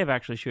on the day of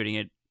actually shooting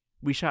it.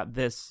 We shot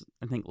this,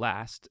 I think,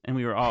 last, and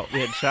we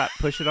had shot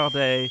Push It all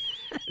day,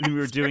 and we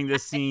were doing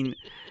this scene,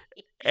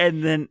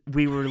 and then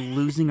we were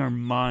losing our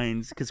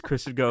minds because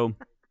Chris would go,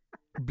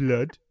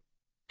 blood.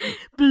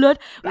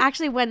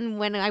 Actually,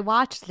 when I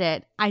watched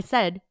it, I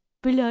said,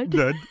 blood.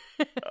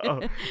 Oh.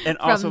 And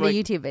also, from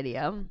the YouTube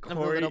video of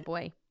the little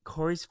boy.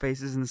 Corey's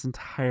faces in this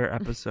entire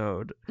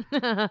episode.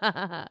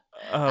 Again.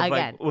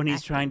 Like, when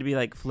he's trying to be,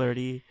 like,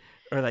 flirty.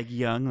 Or like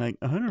young, like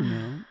I don't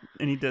know,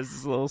 and he does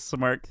this little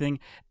smirk thing.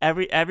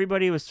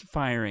 Everybody was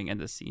firing in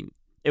the scene.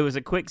 It was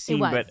a quick scene,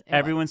 but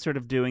everyone's sort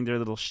of doing their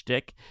little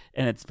shtick,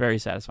 and it's very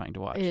satisfying to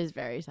watch. It is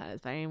very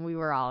satisfying. We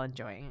were all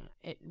enjoying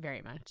it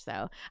very much.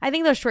 So I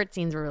think those short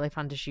scenes were really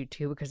fun to shoot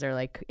too because they're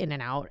like in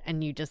and out,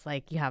 and you just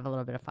like you have a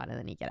little bit of fun and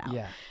then you get out.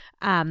 Yeah.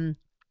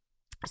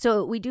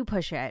 So we do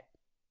push it,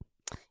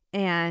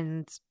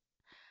 and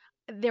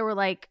there were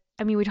like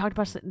I mean, we talked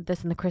about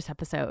this in the Chris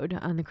episode,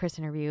 on the Chris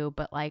interview,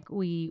 but like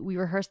we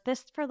rehearsed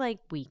this for like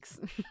weeks.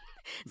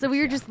 So we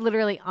were just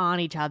literally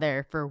on each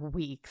other for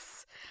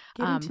weeks,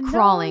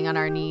 crawling on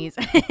our knees,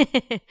 And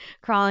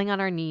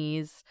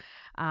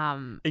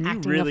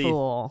acting a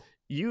fool.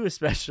 You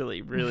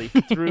especially really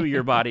threw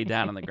your body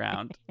down on the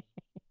ground.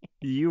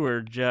 You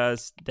were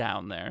just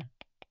down there.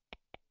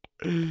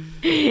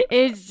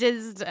 It's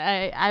just,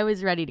 I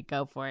was ready to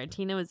go for it.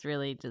 Tina was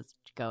really just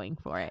going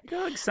for it. I feel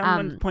like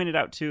someone pointed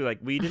out too, like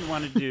we didn't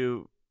want to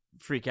do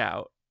Freak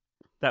Out.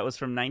 That was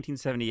from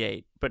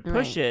 1978, but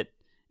Push It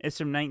is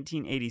from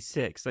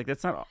 1986. Like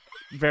that's not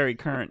very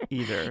current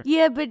either.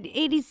 Yeah, but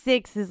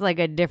 86 is like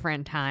a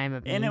different time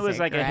of music, and it was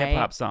like a hip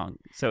hop song,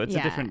 so it's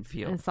a different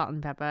feel. And Salt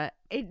and Pepper.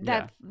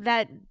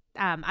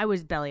 I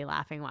was belly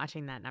laughing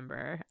watching that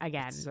number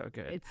again. It's so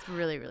good. It's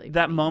really, really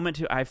that funny. moment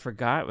too. I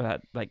forgot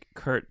that like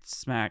Kurt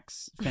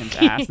smacks Finn's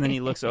ass, and then he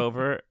looks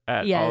over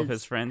at all of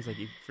his friends, like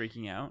he's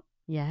freaking out.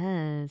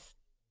 Yes.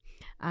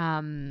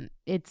 There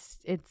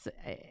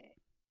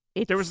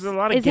was a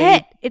lot of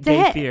gay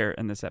fear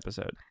in this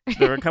episode.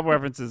 There were a couple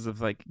references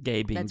of like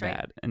gay being That's right.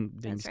 bad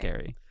and being That's right.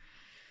 scary.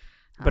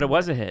 But it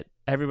was a hit.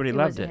 Everybody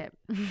loved it.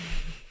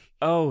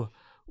 Oh,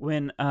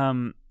 when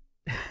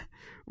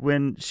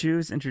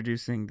Shu's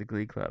introducing the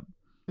Glee Club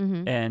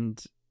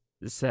and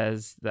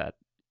says that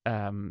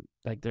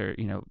like they're,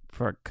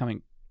 for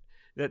coming,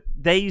 that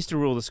they used to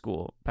rule the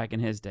school back in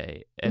his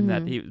day, and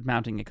that he was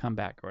mounting a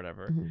comeback or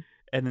whatever.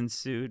 And then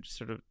Sue just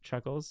sort of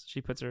chuckles.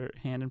 She puts her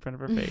hand in front of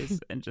her face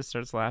and just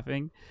starts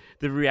laughing.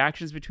 The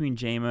reactions between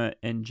Jayma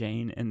and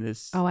Jane in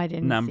this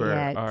number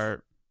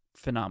are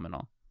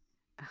phenomenal.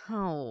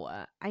 Oh,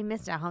 I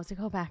missed it. I'll have to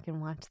go back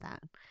and watch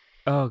that.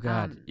 Oh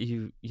God,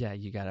 you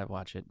gotta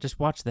watch it. Just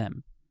watch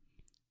them.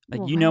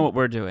 Like you know what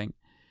we're doing.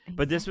 Exactly.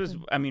 But this was,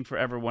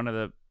 forever one of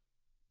the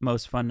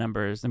most fun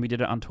numbers, and we did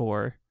it on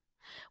tour.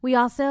 We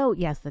also,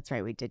 yes, that's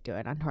right, we did do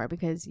it on tour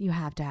because you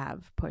have to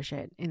have Push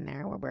It in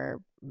there where we're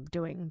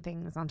doing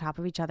things on top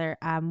of each other.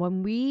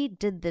 When we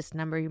did this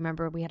number, you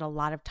remember we had a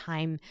lot of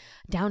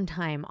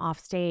downtime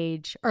off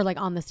stage, or like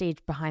on the stage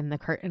behind the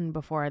curtain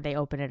before they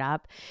open it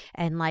up,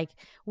 and like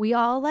we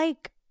all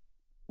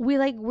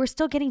we're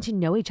still getting to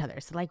know each other.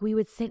 So like we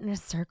would sit in a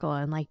circle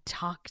and like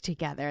talk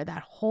together.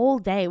 That whole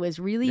day was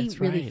really,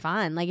 really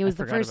fun. Like it was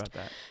the first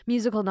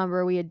musical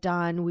number we had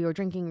done. We were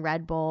drinking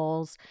Red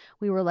Bulls.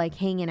 We were like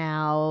hanging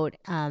out,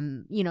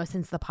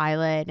 since the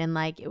pilot. And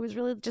like, it was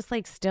really just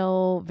like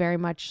still very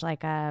much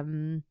like a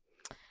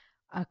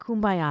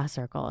kumbaya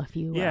circle, if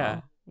you will.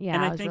 Yeah. Yeah.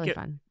 And it I was think really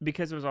fun.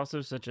 Because it was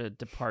also such a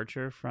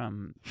departure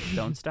from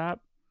Don't Stop,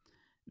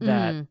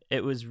 that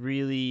it was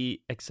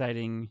really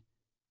exciting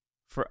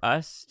for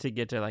us to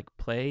get to like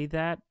play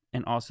that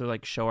and also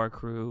like show our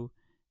crew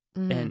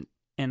and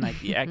like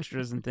the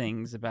extras and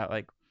things about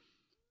like,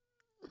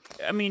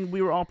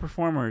 we were all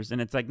performers,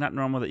 and it's like not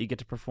normal that you get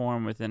to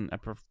perform within a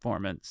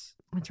performance.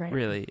 That's right.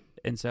 Really.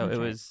 And so it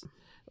was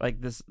like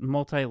this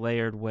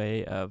multi-layered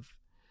way of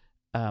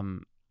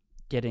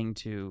getting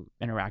to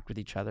interact with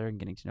each other and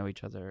getting to know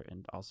each other,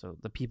 and also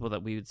the people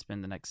that we would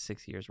spend the next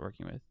 6 years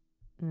working with.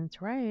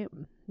 That's right.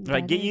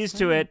 Like, get used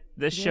to it.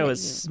 This show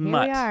is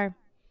smut. Here we are.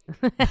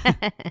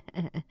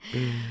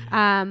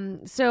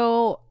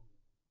 So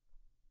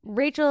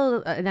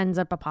Rachel ends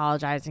up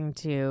apologizing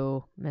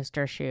to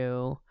Mr.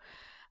 Shu,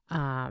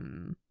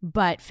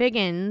 but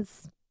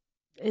Figgins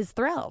is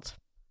thrilled.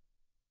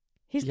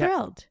 He's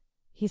thrilled.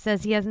 He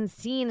says he hasn't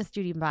seen a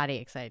student body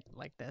excited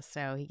like this,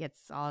 so he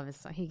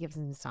gives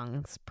him his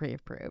songs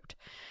pre-approved.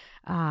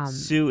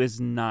 Sue is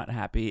not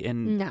happy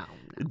and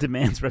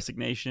demands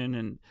resignation,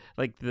 and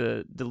like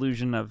the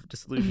dissolution of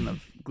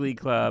Glee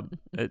Club.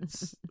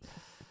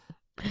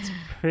 It's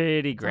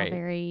pretty great. It's all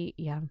very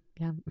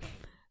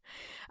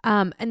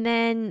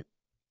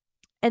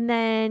and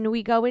then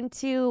we go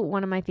into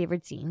one of my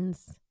favorite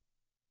scenes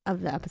of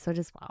the episode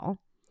as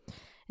well.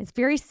 It's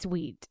very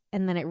sweet,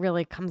 and then it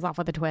really comes off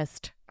with a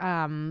twist.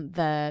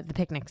 The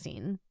picnic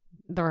scene,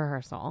 the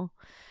rehearsal.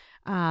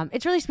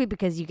 It's really sweet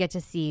because you get to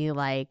see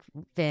like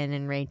Finn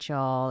and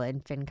Rachel,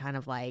 and Finn kind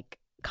of like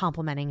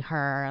complimenting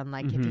her, and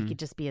like if he could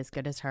just be as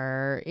good as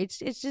her. It's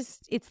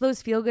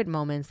those feel good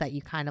moments that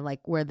you kind of like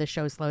where the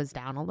show slows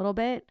down a little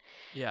bit.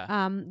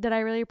 Yeah. That I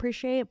really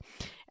appreciate.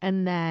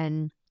 And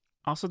then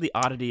also the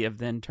oddity of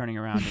then turning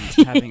around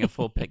and having a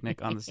full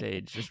picnic on the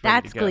stage. Just ready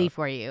that's to go. Glee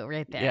for you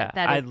right there. Yeah,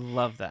 I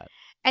love that.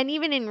 And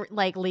even in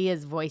like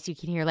Leah's voice, you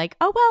can hear like,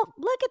 "Oh well,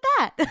 look at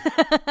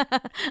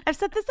that! I've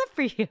set this up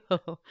for you."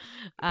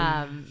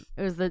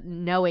 It was a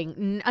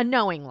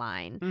knowing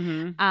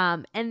line.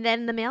 And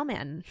then the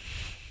mailman.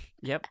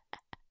 Yep,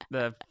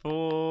 the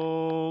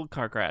full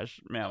car crash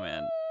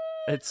mailman.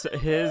 It's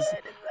his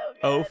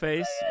O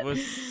face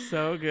was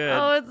so good.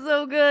 Oh, it's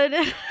so good.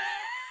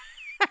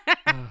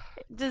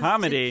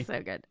 Comedy.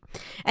 So good.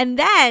 And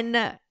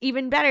then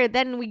even better,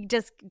 then we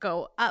just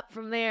go up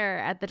from there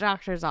at the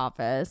doctor's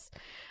office.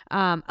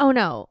 Oh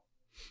no.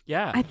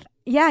 Yeah.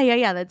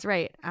 Yeah, that's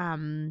right.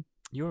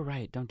 You were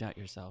right. Don't doubt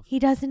yourself. He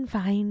doesn't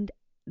find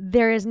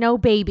there is no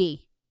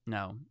baby.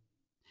 No.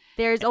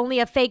 There's only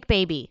a fake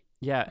baby.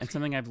 Yeah, and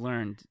something I've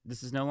learned,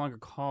 this is no longer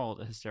called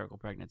a hysterical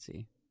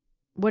pregnancy.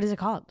 What is it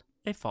called?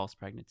 A false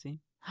pregnancy.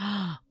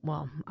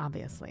 Well,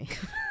 obviously.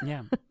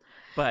 Yeah.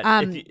 But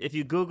if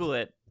you Google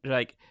it,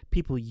 like,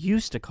 people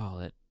used to call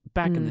it,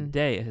 back in the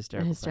day, a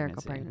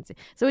hysterical pregnancy.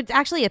 So it's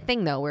actually a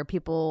thing, though, where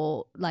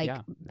people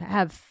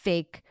have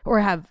fake or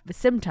have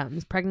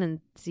symptoms,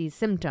 pregnancy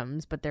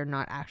symptoms, but they're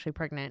not actually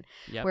pregnant.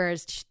 Yep.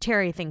 Whereas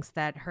Terry thinks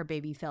that her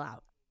baby fell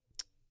out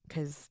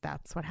because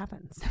that's what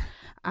happens.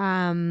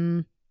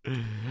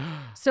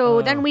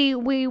 So then we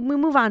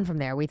move on from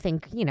there. We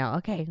think,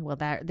 okay, well,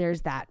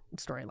 there's that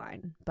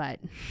storyline, but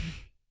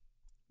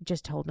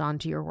just hold on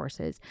to your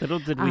horses. Little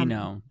did we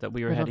know that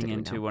we were heading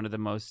into one of the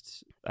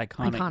most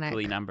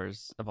iconic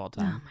numbers of all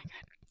time. Oh my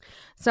God.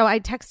 So I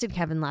texted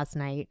Kevin last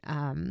night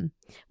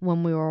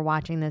when we were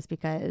watching this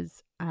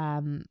because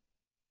I'm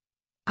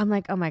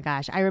like, oh my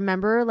gosh. I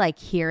remember like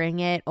hearing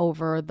it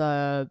over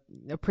the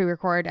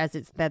pre-record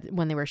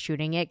when they were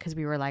shooting it, because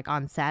we were like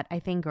on set, I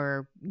think,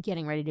 or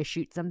getting ready to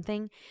shoot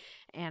something.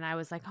 And I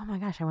was like, oh my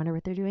gosh, I wonder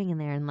what they're doing in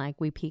there. And like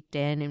we peeked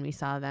in and we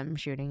saw them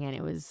shooting it.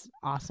 It was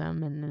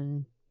awesome. And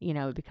then,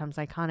 it becomes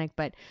iconic.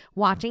 But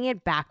watching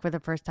it back for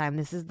the first time,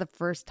 this is the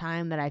first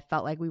time that I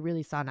felt like we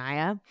really saw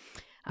Naya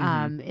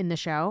in the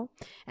show.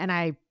 And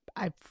I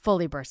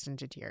fully burst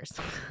into tears.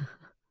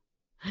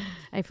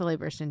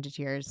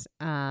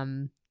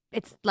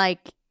 It's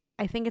like,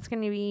 I think it's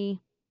going to be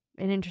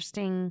an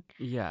interesting,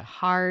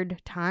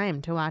 hard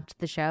time to watch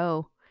the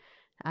show.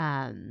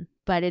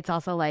 But it's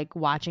also like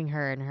watching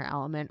her in her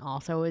element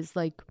also is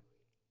like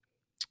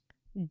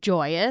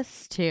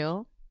joyous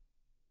too.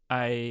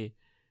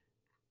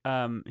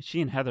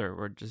 She and Heather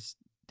were just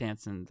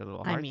dancing their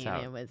little hearts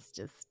out. It was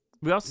just.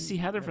 We also see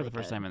Heather really for the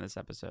first time in this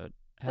episode.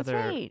 Heather,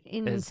 that's right,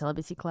 in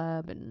Celibacy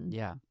Club and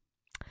yeah.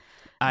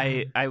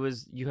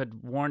 You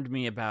had warned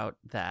me about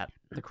that,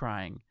 the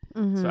crying.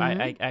 Mm-hmm. So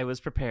I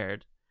was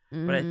prepared.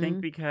 Mm-hmm. But I think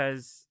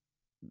because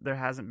there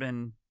hasn't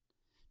been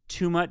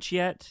too much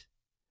yet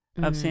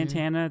of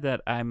Santana that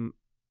I'm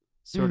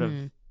sort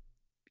of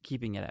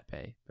keeping it at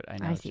bay. But I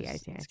know it's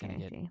going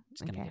to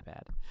get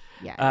bad.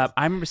 Yeah.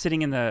 I remember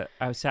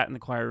I sat in the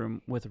choir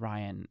room with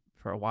Ryan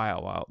for a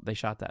while they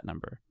shot that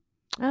number.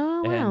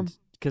 Oh, wow. And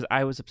because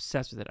I was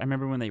obsessed with it. I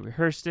remember when they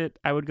rehearsed it,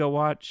 I would go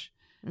watch.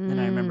 And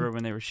I remember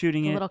when they were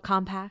shooting it. A little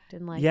compact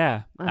and like.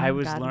 Yeah. I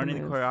was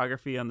learning the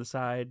choreography on the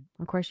side.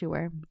 Of course you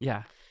were.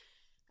 Yeah.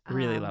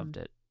 Really loved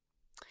it.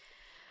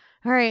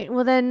 All right.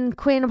 Well, then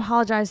Quinn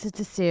apologizes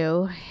to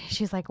Sue.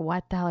 She's like,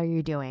 what the hell are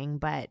you doing?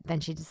 But then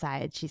she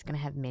decides she's going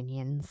to have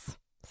minions.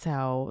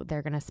 So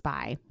they're going to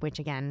spy, which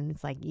again,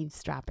 it's like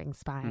eavesdropping,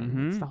 spying.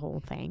 Mm-hmm. It's the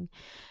whole thing.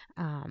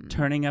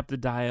 Turning up the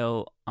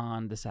dial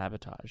on the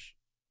sabotage.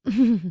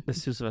 The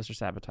Sue Sylvester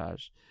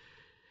sabotage.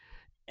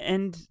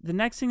 And the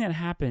next thing that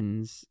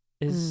happens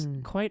is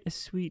quite a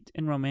sweet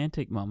and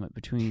romantic moment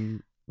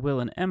between Will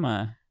and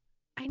Emma.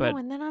 I know,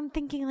 and then I'm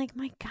thinking, like,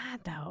 my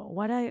God, though,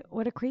 what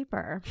a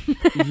creeper.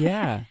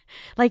 Yeah,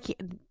 like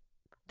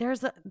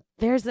there's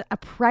a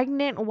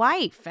pregnant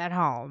wife at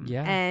home,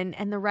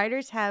 and the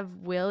writers have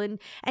Will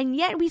and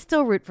yet we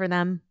still root for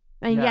them,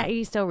 and yet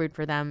you still root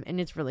for them, and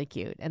it's really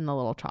cute, and the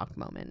little chalk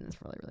moment is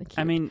really cute.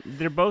 I mean,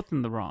 they're both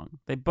in the wrong.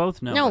 They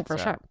both know. No, for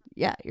sure.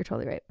 Yeah, you're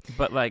totally right.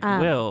 But like,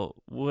 Will,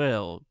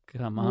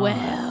 come on,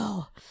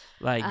 Will,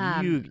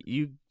 like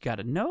you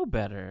gotta know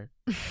better.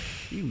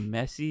 You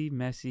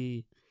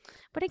messy.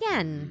 But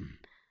again,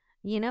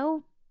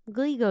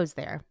 Glee goes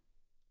there.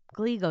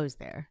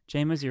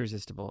 Jayma's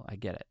irresistible. I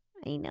get it.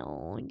 I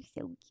know. He's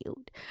so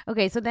cute.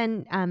 Okay, so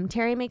then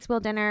Terry makes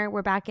Will dinner.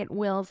 We're back at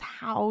Will's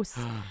house.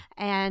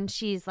 And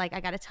she's like,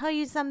 I got to tell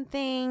you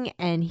something.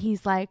 And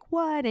he's like,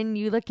 what? And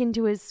you look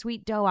into his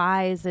sweet doe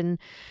eyes and,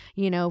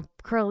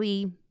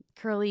 curly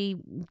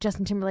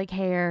Justin Timberlake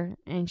hair.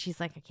 And she's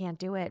like, I can't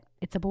do it.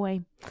 It's a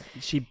boy.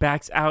 She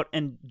backs out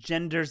and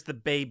genders the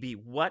baby.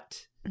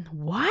 What?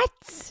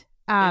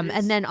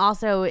 And then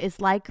also is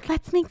like,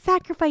 let's make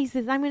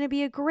sacrifices. I'm going to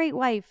be a great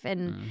wife.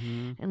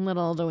 And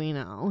little do we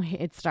know,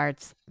 it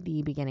starts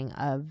the beginning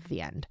of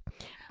the end.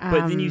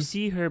 But then you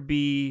see her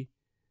be,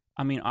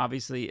 I mean,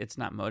 obviously it's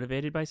not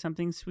motivated by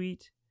something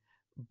sweet,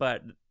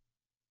 but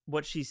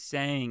what she's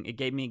saying, it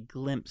gave me a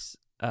glimpse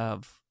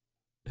of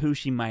who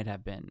she might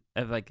have been,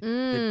 of like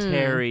the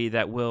Terry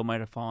that Will might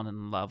have fallen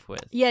in love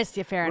with. Yes,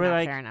 yeah, fair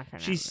enough.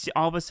 She's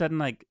all of a sudden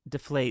like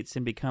deflates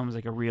and becomes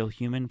like a real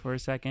human for a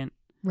second.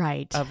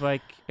 Right. Of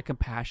like a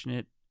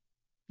compassionate,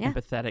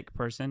 empathetic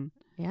person.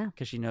 Yeah.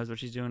 Because she knows what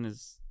she's doing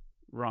is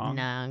wrong.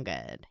 No,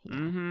 good. Yeah.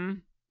 Mm-hmm.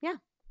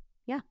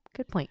 Yeah.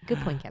 Good point,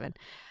 Kevin.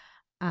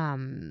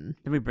 Then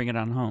we bring it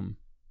on home.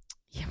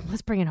 Yeah,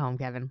 let's bring it home,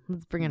 Kevin.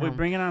 Let's bring it home. We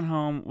bring it on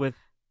home with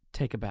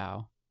Take a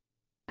Bow.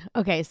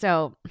 Okay,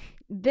 so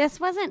this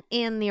wasn't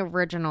in the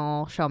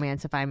original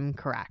Showmance, if I'm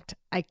correct.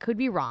 I could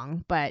be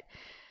wrong, but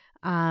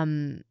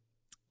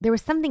there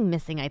was something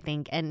missing, I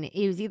think, and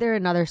it was either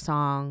another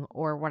song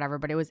or whatever,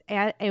 but it was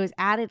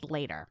added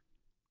later.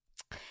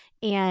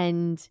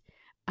 And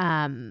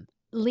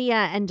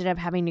Leah ended up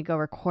having to go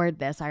record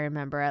this, I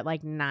remember, at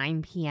like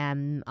 9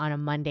 p.m. on a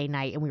Monday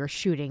night, and we were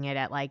shooting it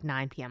at like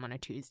 9 p.m. on a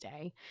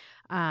Tuesday.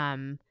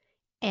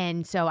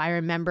 And so I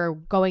remember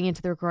going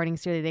into the recording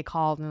studio, they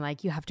called and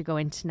like, you have to go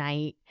in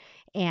tonight.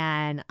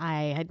 And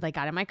I had like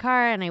got in my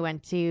car and I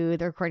went to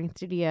the recording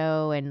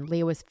studio, and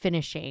Leah was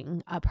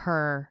finishing up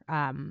her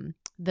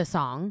the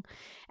song,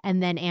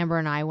 and then Amber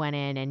and I went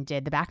in and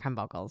did the background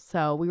vocals.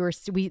 So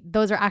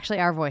those are actually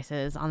our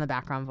voices on the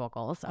background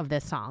vocals of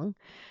this song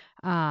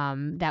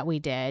that we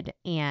did.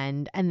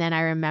 And then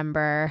I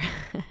remember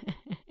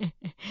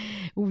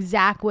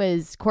Zach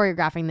was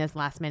choreographing this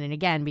last minute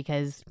again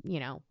because, you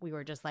know, we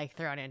were just like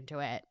thrown into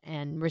it,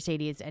 and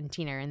Mercedes and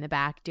Tina are in the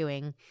back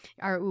doing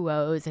our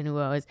oohs and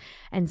oohs,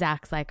 and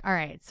Zach's like, all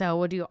right, so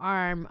we'll do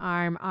arm,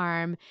 arm,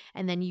 arm,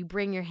 and then you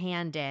bring your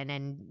hand in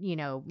and, you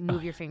know,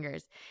 move your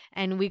fingers,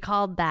 and we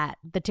called that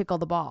the tickle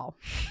the ball.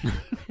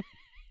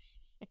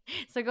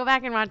 So go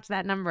back and watch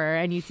that number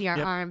and you see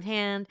our arms,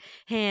 hand,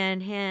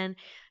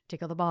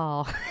 tickle the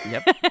ball.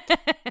 Yep.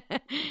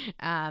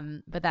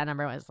 But that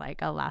number was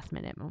like a last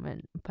minute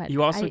moment. But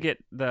you also get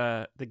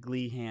the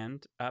Glee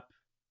hand up,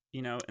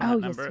 you know, in that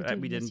number that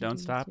we did in Don't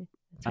Stop.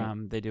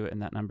 Right. They do it in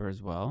that number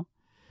as well.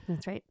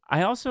 That's right.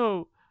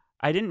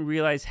 I didn't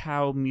realize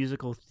how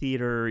musical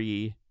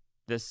theater-y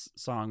this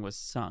song was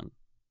sung,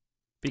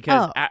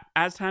 because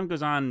as time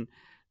goes on,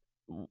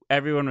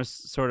 everyone was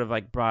sort of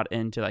like brought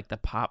into like the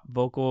pop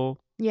vocal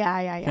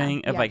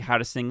thing of like how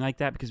to sing like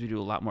that, because we do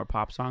a lot more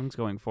pop songs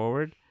going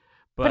forward.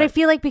 But I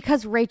feel like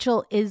because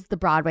Rachel is the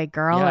Broadway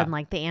girl and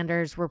like the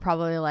Anders were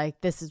probably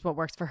like, this is what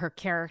works for her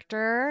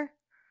character.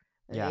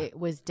 Yeah. It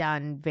was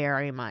done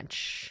very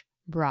much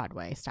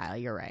Broadway style.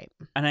 You're right.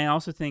 And I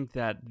also think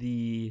that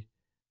the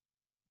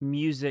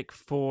music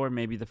for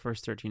maybe the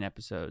first 13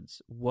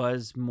 episodes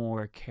was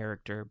more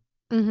character,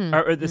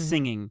 or the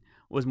singing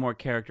was more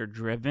character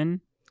driven.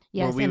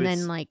 Yes, and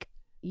then like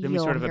then we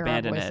sort of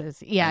abandon it.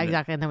 Yeah,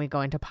 exactly. And then we go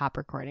into pop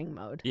recording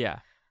mode. Yeah.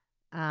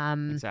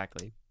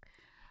 Exactly.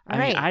 All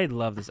right. I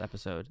love this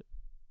episode.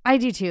 I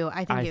do too.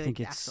 I think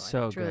it's excellent.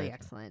 so truly good.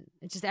 Excellent.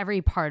 It's just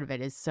every part of it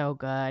is so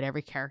good.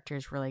 Every character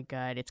is really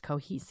good. It's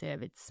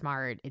cohesive. It's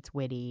smart. It's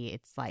witty.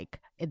 It's like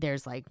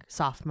there's like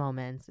soft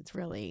moments. It's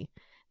really,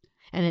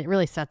 and it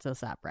really sets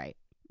us up right.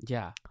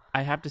 Yeah,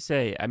 I have to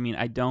say. I mean,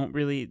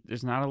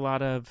 there's not a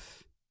lot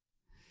of,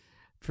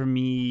 for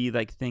me,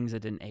 like things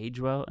that didn't age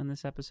well in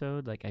this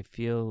episode. Like I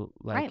feel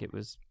like it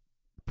was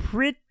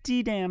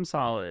pretty damn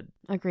solid.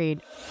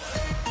 Agreed.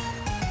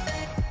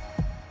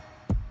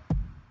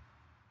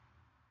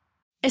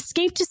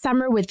 Escape to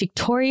summer with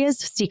Victoria's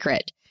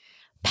Secret.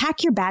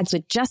 Pack your bags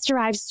with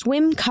just-arrived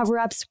swim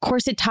cover-ups,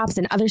 corset tops,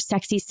 and other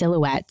sexy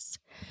silhouettes.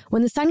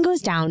 When the sun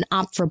goes down,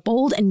 opt for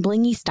bold and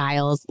blingy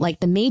styles like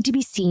the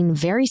made-to-be-seen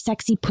Very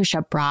Sexy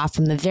push-up bra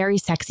from the Very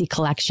Sexy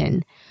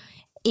collection,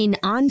 in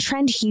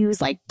on-trend hues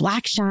like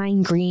black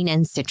shine, green,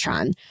 and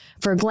citron.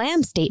 For a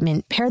glam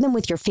statement, pair them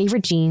with your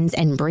favorite jeans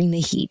and bring the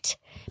heat.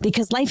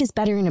 Because life is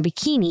better in a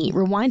bikini,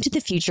 rewind to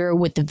the future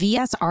with the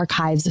VS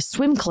Archives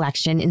swim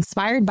collection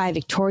inspired by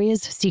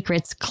Victoria's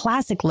Secret's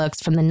classic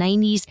looks from the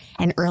 90s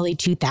and early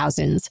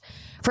 2000s.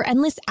 For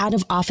endless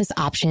out-of-office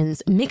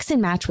options, mix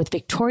and match with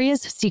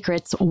Victoria's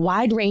Secret's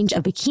wide range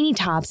of bikini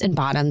tops and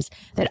bottoms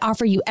that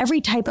offer you every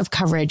type of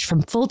coverage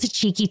from full to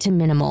cheeky to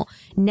minimal,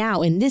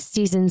 now in this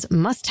season's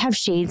must-have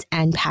shades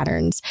and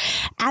patterns.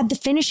 Add the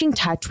finishing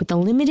touch with the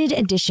limited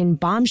edition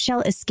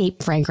Bombshell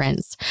Escape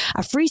fragrance,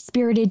 a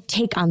free-spirited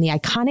take on the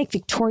iconic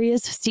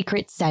Victoria's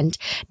Secret scent.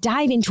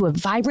 Dive into a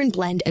vibrant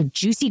blend of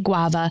juicy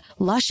guava,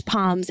 lush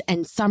palms,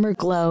 and summer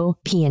glow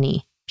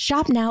peony.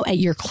 Shop now at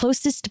your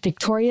closest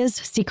Victoria's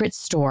Secret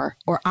store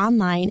or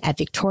online at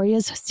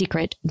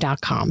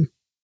victoriassecret.com.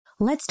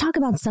 Let's talk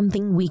about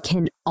something we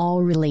can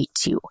all relate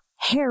to.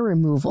 Hair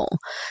removal.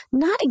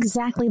 Not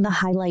exactly the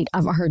highlight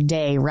of her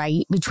day,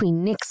 right?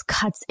 Between Nick's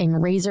cuts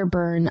and razor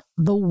burn,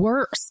 the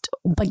worst.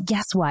 But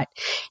guess what?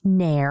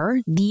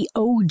 Nair, the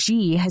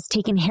OG, has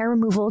taken hair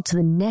removal to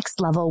the next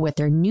level with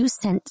their new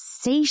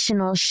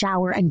sensational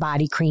shower and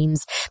body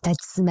creams that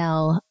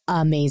smell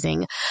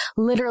amazing.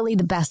 Literally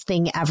the best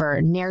thing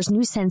ever. Nair's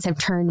new scents have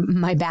turned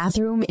my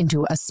bathroom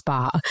into a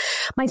spa.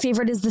 My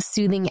favorite is the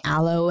soothing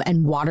aloe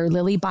and water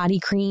lily body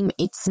cream.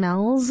 It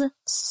smells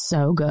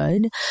so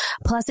good.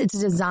 Plus, it's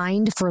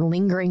designed for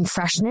lingering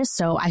freshness,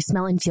 so I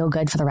smell and feel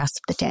good for the rest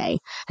of the day.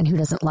 And who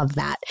doesn't love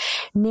that?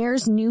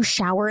 Nair's new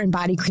shower and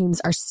body creams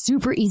are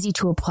super easy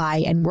to apply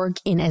and work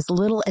in as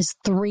little as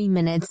 3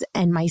 minutes,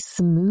 and my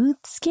smooth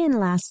skin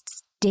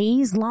lasts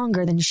days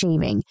longer than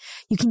shaving.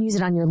 You can use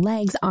it on your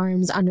legs,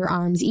 arms,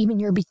 underarms,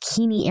 even your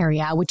bikini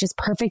area, which is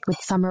perfect with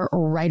summer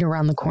right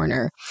around the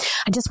corner.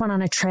 I just went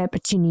on a trip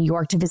to New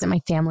York to visit my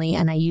family,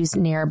 and I used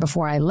Nair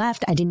before I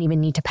left. I didn't even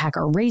need to pack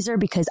a razor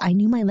because I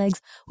knew my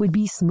legs would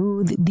be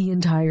smooth the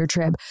entire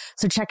trip.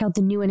 So check out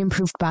the new and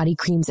improved body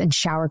creams and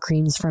shower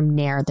creams from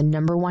Nair, the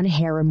 #1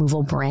 hair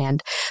removal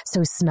brand.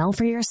 So smell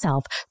for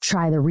yourself.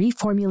 Try the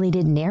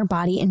reformulated Nair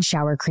body and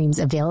shower creams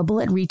available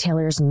at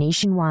retailers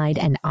nationwide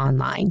and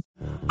online.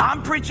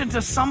 I'm preaching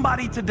to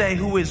somebody today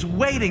who is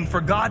waiting for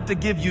God to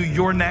give you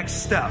your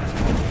next step.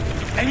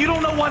 And you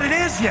don't know what it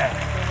is yet.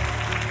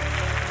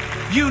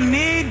 You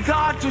need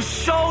God to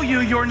show you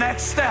your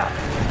next step.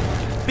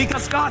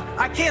 Because God,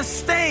 I can't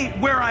stay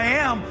where I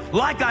am,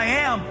 like I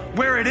am,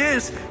 where it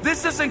is.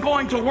 This isn't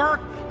going to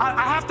work.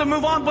 I have to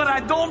move on, but I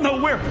don't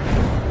know where.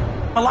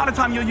 A lot of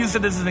time you'll use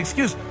it as an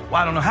excuse. Well,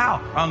 I don't know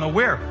how. I don't know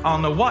where. I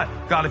don't know what.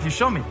 God, if you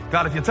show me.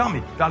 God, if you tell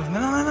me. God, if...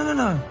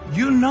 No.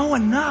 You know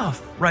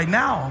enough right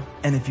now.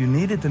 And if you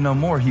needed to know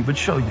more, he would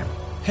show you.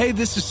 Hey,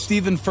 this is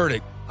Stephen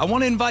Furtick. I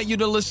want to invite you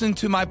to listen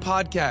to my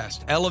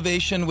podcast,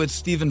 Elevation with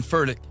Stephen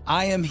Furtick.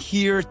 I am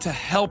here to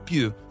help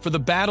you for the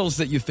battles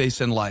that you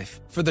face in life,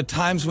 for the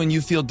times when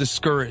you feel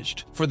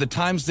discouraged, for the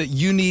times that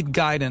you need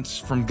guidance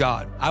from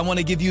God. I want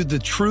to give you the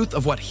truth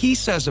of what he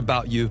says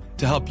about you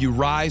to help you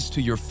rise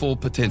to your full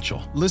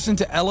potential. Listen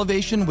to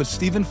Elevation with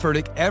Stephen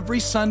Furtick every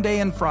Sunday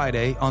and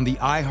Friday on the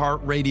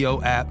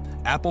iHeartRadio app,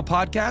 Apple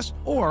Podcasts,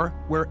 or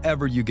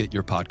wherever you get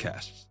your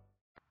podcasts.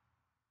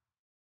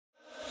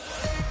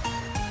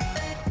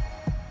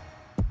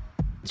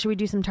 Should we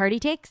do some tardy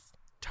takes?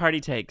 Tardy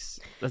takes.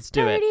 Let's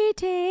do it. Tardy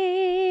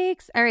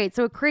takes. All right.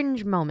 So a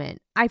cringe moment.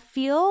 I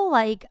feel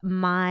like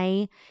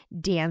my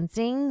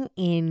dancing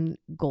in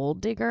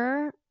Gold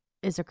Digger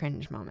is a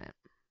cringe moment.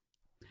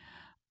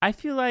 I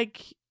feel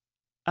like,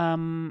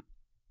 I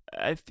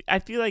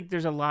feel like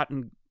there's a lot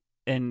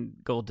in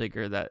Gold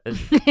Digger that is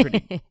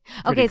pretty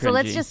okay, so cringy.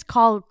 let's just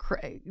call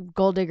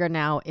Gold Digger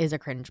now is a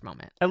cringe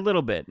moment. A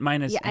little bit.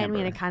 Minus Amber. I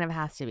mean, it kind of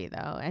has to be, though.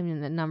 I mean,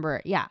 the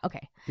number, yeah,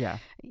 okay. Yeah.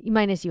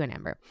 Minus you and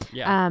Amber.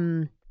 Yeah.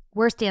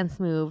 Worst dance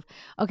move.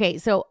 Okay,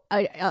 so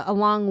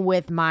along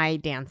with my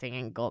dancing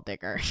in Gold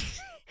Digger,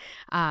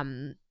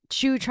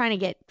 Chu trying to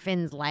get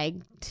Finn's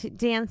leg to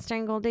dance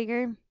during Gold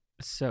Digger.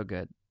 So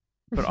good.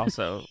 But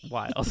also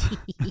wild.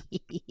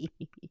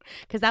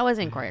 Because that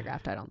wasn't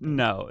choreographed, I don't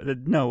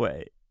think. No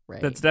way.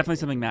 Right, That's definitely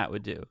something Matt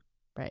would do.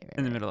 Right.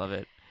 In the middle of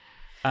it.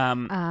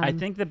 I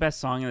think the best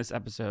song in this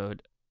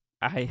episode,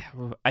 I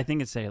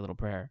think it's "Say a Little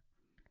Prayer."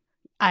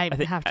 I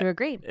have to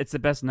agree. It's the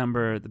best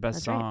number, the best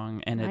That's song,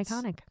 right. and it's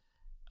iconic.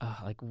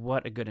 Like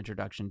what a good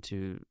introduction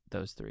to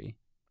those three.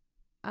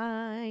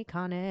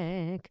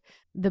 Iconic.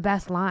 The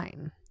best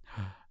line.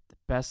 The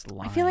best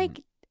line. I feel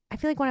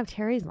like one of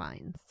Terry's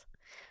lines.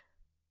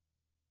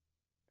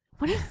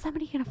 When is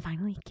somebody gonna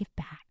finally give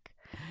back?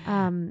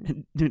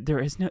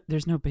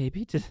 There's no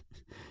baby. Did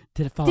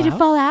it fall out? Did it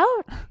fall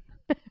out?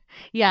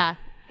 Yeah,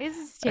 this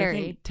is Terry.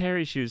 I think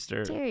Terry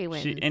Schuster. Terry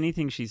wins.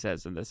 Anything she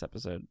says in this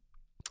episode.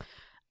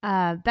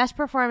 Best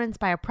performance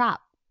by a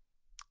prop.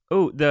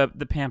 Oh,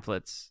 the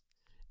pamphlets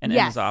in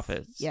Emma's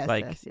office.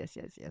 Yes,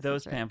 yes.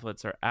 Those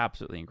pamphlets are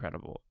absolutely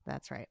incredible.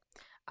 That's right.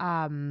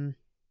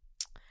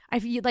 I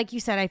feel like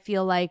you said. I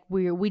feel like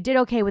we did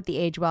okay with the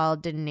age well,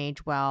 didn't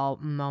age well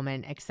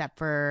moment, except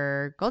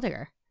for Gold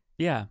Digger.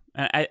 Yeah,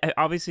 and I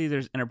obviously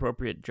there's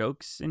inappropriate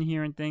jokes in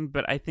here and things,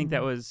 but I think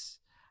that was,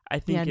 I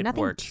think it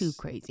nothing works. too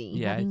crazy.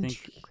 Yeah, nothing I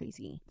think too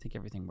crazy. I think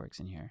everything works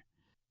in here.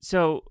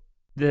 So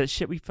the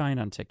shit we find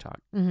on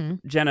TikTok,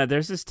 Jenna,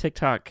 there's this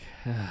TikTok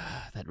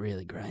that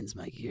really grinds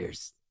my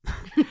gears.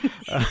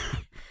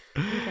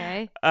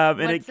 Okay.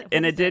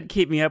 It did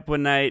keep me up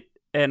one night.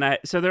 And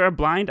so there are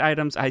blind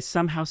items. I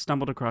somehow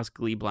stumbled across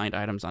Glee blind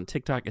items on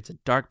TikTok. It's a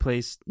dark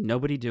place.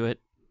 Nobody do it.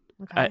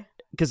 Okay.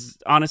 Because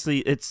honestly,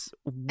 it's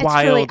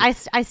wild. Truly, I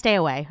stay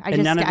away.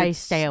 I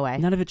stay away.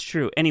 None of it's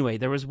true. Anyway,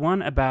 there was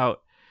one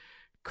about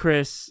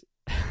Chris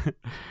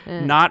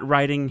not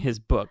writing his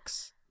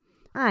books,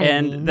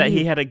 that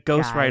he had a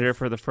ghostwriter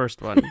for the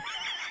first one.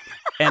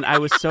 And I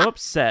was so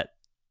upset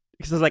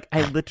because I was like,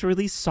 I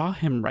literally saw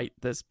him write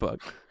this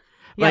book.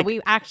 Yeah, like,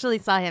 we actually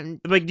saw him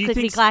like, do you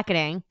think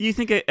clacketing. You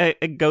think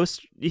a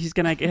ghost? He's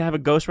gonna have a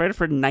ghostwriter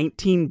for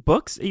 19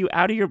 books? Are you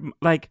out of your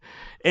like?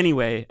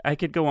 Anyway, I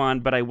could go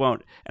on, but I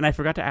won't. And I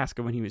forgot to ask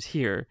him when he was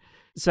here.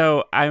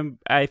 So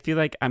I feel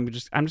like I'm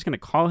just gonna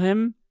call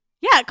him.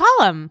 Yeah,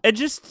 call him. And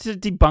just to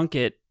debunk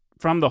it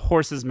from the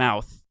horse's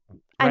mouth.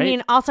 Right? I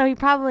mean, also he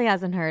probably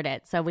hasn't heard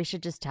it, so we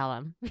should just tell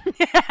him.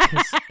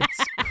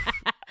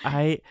 All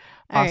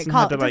right,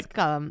 call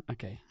him.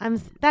 Okay.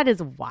 That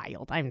is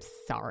wild. I'm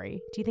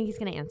sorry. Do you think he's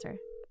going to answer?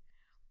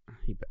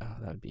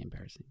 That would be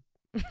embarrassing.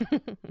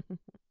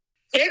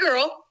 Hey,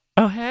 girl.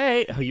 Oh,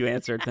 hey. Oh, you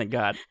answered. Thank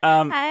God.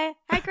 Hi,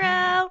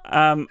 girl.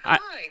 Hi.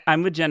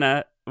 I'm with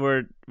Jenna.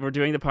 We're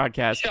doing the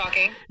podcast.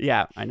 Shocking.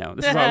 Yeah, I know.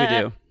 This is all we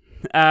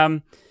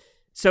do.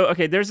 So,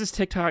 okay, there's this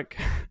TikTok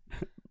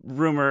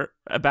rumor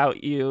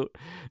about you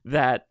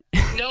that...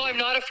 No, I'm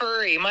not a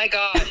furry. My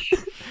gosh.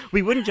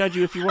 We wouldn't judge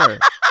you if you were.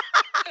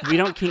 We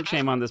don't kink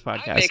shame on this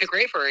podcast. I make a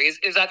great furry.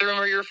 Is that the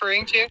rumor you're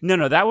referring to?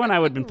 No, that one I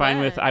would have been fine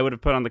with. I would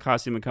have put on the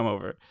costume and come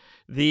over.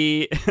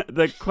 The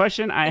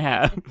question I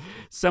have,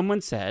 someone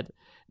said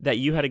that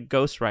you had a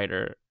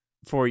ghostwriter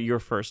for your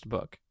first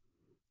book,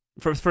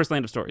 for first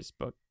Land of Stories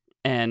book.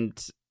 And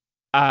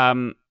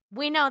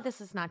we know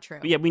this is not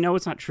true. Yeah, we know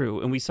it's not true.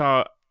 And we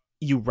saw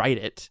you write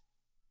it.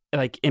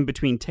 like in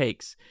between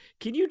takes.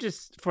 Can you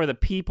just, for the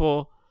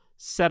people,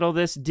 settle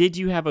this? Did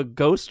you have a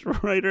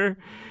ghostwriter,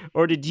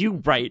 or did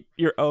you write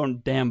your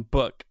own damn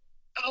book?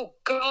 Oh,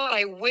 God,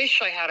 I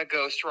wish I had a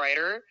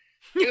ghostwriter.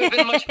 It would have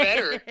been much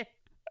better.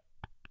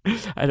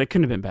 It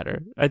couldn't have been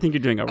better. I think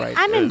you're doing all right.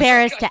 I'm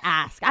embarrassed to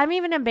ask. I'm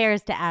even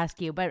embarrassed to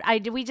ask you, but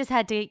we just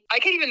had to. I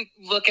can't even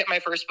look at my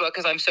first book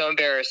because I'm so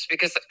embarrassed,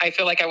 because I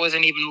feel like I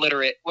wasn't even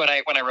literate when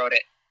I wrote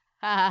it.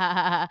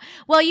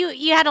 Well,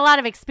 you had a lot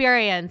of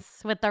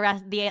experience with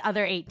the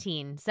other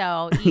 18,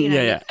 so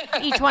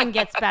each one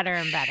gets better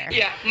and better.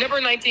 Yeah, number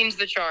 19's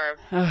the charm.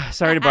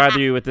 Sorry to bother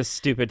you with this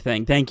stupid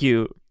thing. Thank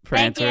you for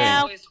answering.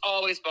 You.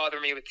 Always bother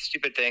me with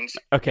stupid things.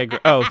 Okay.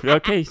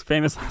 Okay.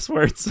 Famous last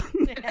words.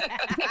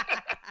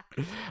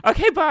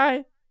 Okay.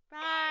 Bye.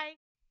 Bye.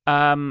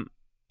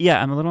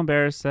 Yeah, I'm a little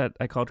embarrassed that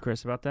I called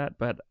Chris about that,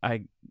 but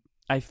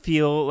I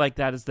feel like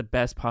that is the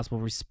best possible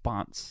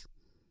response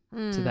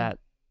to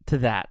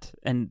that,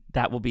 and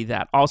that will be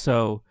that.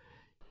 Also,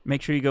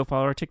 make sure you go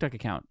follow our TikTok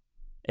account.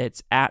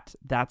 It's at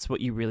That's What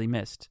You Really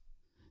Missed.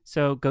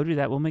 So go do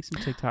that. We'll make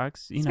some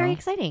TikToks. It's very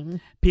exciting.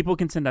 People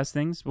can send us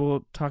things.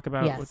 We'll talk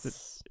about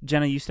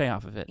Jenna, you stay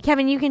off of it.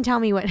 Kevin, you can tell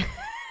me what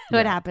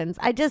happens.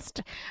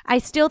 I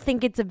still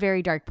think it's a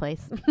very dark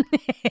place.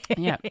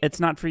 Yeah, it's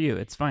not for you.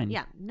 It's fine.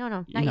 Yeah, no,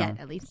 not yet.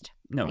 At least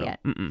no. Yet.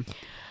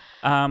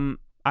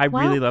 I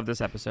really love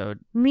this episode.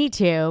 Me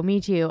too.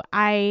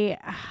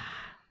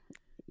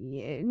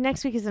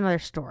 Next week is another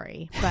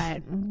story,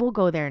 but we'll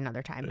go there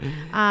another time.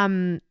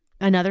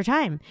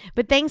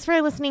 But thanks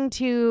for listening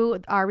to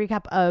our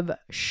recap of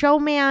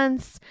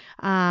Showmance.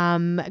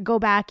 Go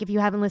back if you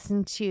haven't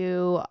listened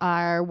to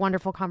our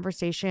wonderful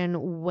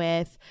conversation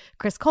with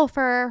Chris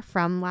Colfer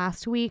from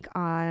last week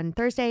on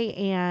Thursday,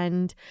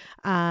 and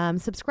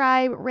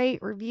subscribe, rate,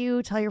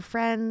 review, tell your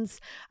friends,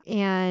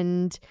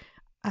 and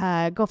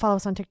go follow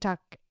us on TikTok.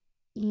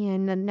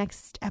 And the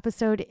next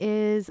episode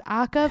is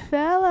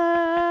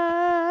Acapellas.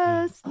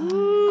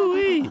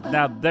 Ooh-wee.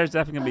 Now, there's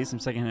definitely going to be some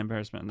secondhand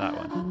embarrassment in that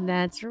one.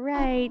 That's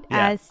right.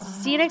 Yeah.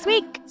 See you next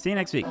week. See you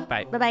next week.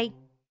 Bye. Bye-bye.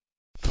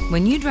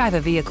 When you drive a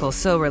vehicle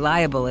so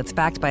reliable it's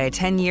backed by a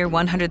 10-year,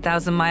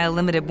 100,000-mile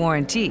limited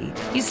warranty,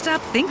 you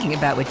stop thinking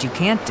about what you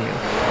can't do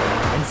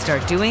and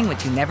start doing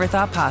what you never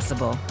thought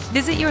possible.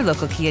 Visit your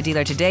local Kia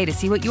dealer today to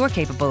see what you're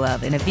capable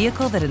of in a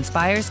vehicle that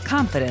inspires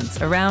confidence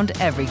around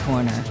every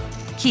corner.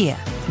 Kia,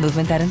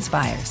 movement that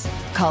inspires.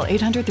 Call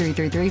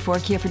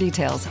 800-333-4KIA for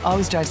details.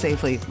 Always drive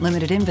safely.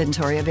 Limited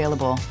inventory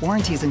available.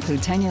 Warranties include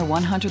 10-year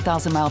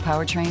 100,000-mile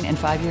powertrain and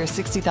 5-year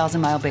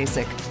 60,000-mile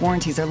basic.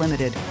 Warranties are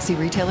limited. See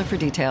retailer for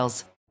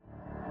details.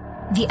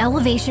 The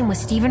Elevation with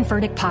Stephen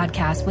Furtick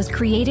podcast was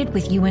created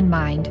with you in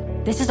mind.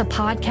 This is a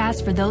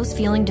podcast for those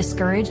feeling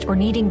discouraged or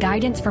needing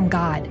guidance from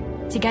God.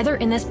 Together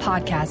in this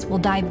podcast, we'll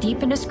dive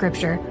deep into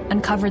Scripture,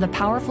 uncover the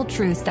powerful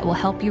truths that will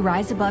help you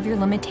rise above your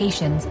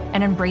limitations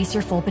and embrace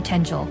your full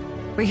potential.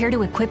 We're here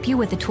to equip you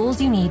with the tools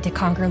you need to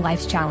conquer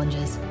life's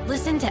challenges.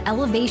 Listen to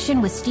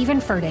Elevation with Stephen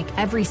Furtick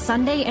every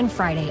Sunday and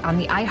Friday on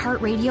the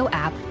iHeartRadio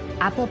app,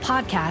 Apple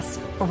Podcasts,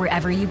 or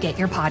wherever you get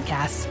your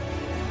podcasts.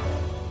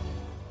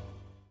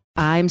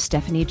 I'm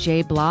Stephanie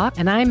J. Block.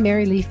 And I'm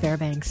Mary Lee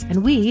Fairbanks.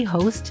 And we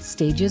host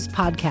Stages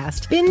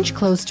Podcast. Binge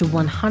close to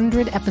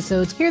 100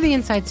 episodes. Hear the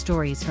inside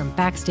stories from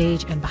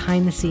backstage and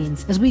behind the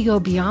scenes as we go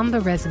beyond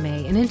the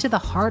resume and into the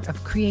heart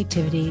of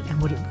creativity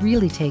and what it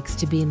really takes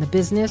to be in the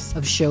business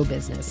of show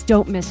business.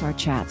 Don't miss our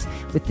chats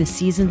with this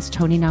season's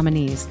Tony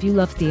nominees. If you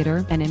love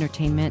theater and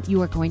entertainment,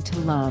 you are going to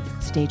love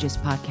Stages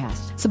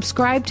Podcast.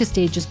 Subscribe to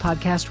Stages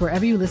Podcast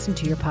wherever you listen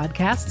to your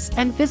podcasts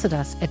and visit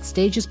us at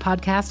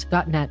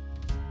stagespodcast.net.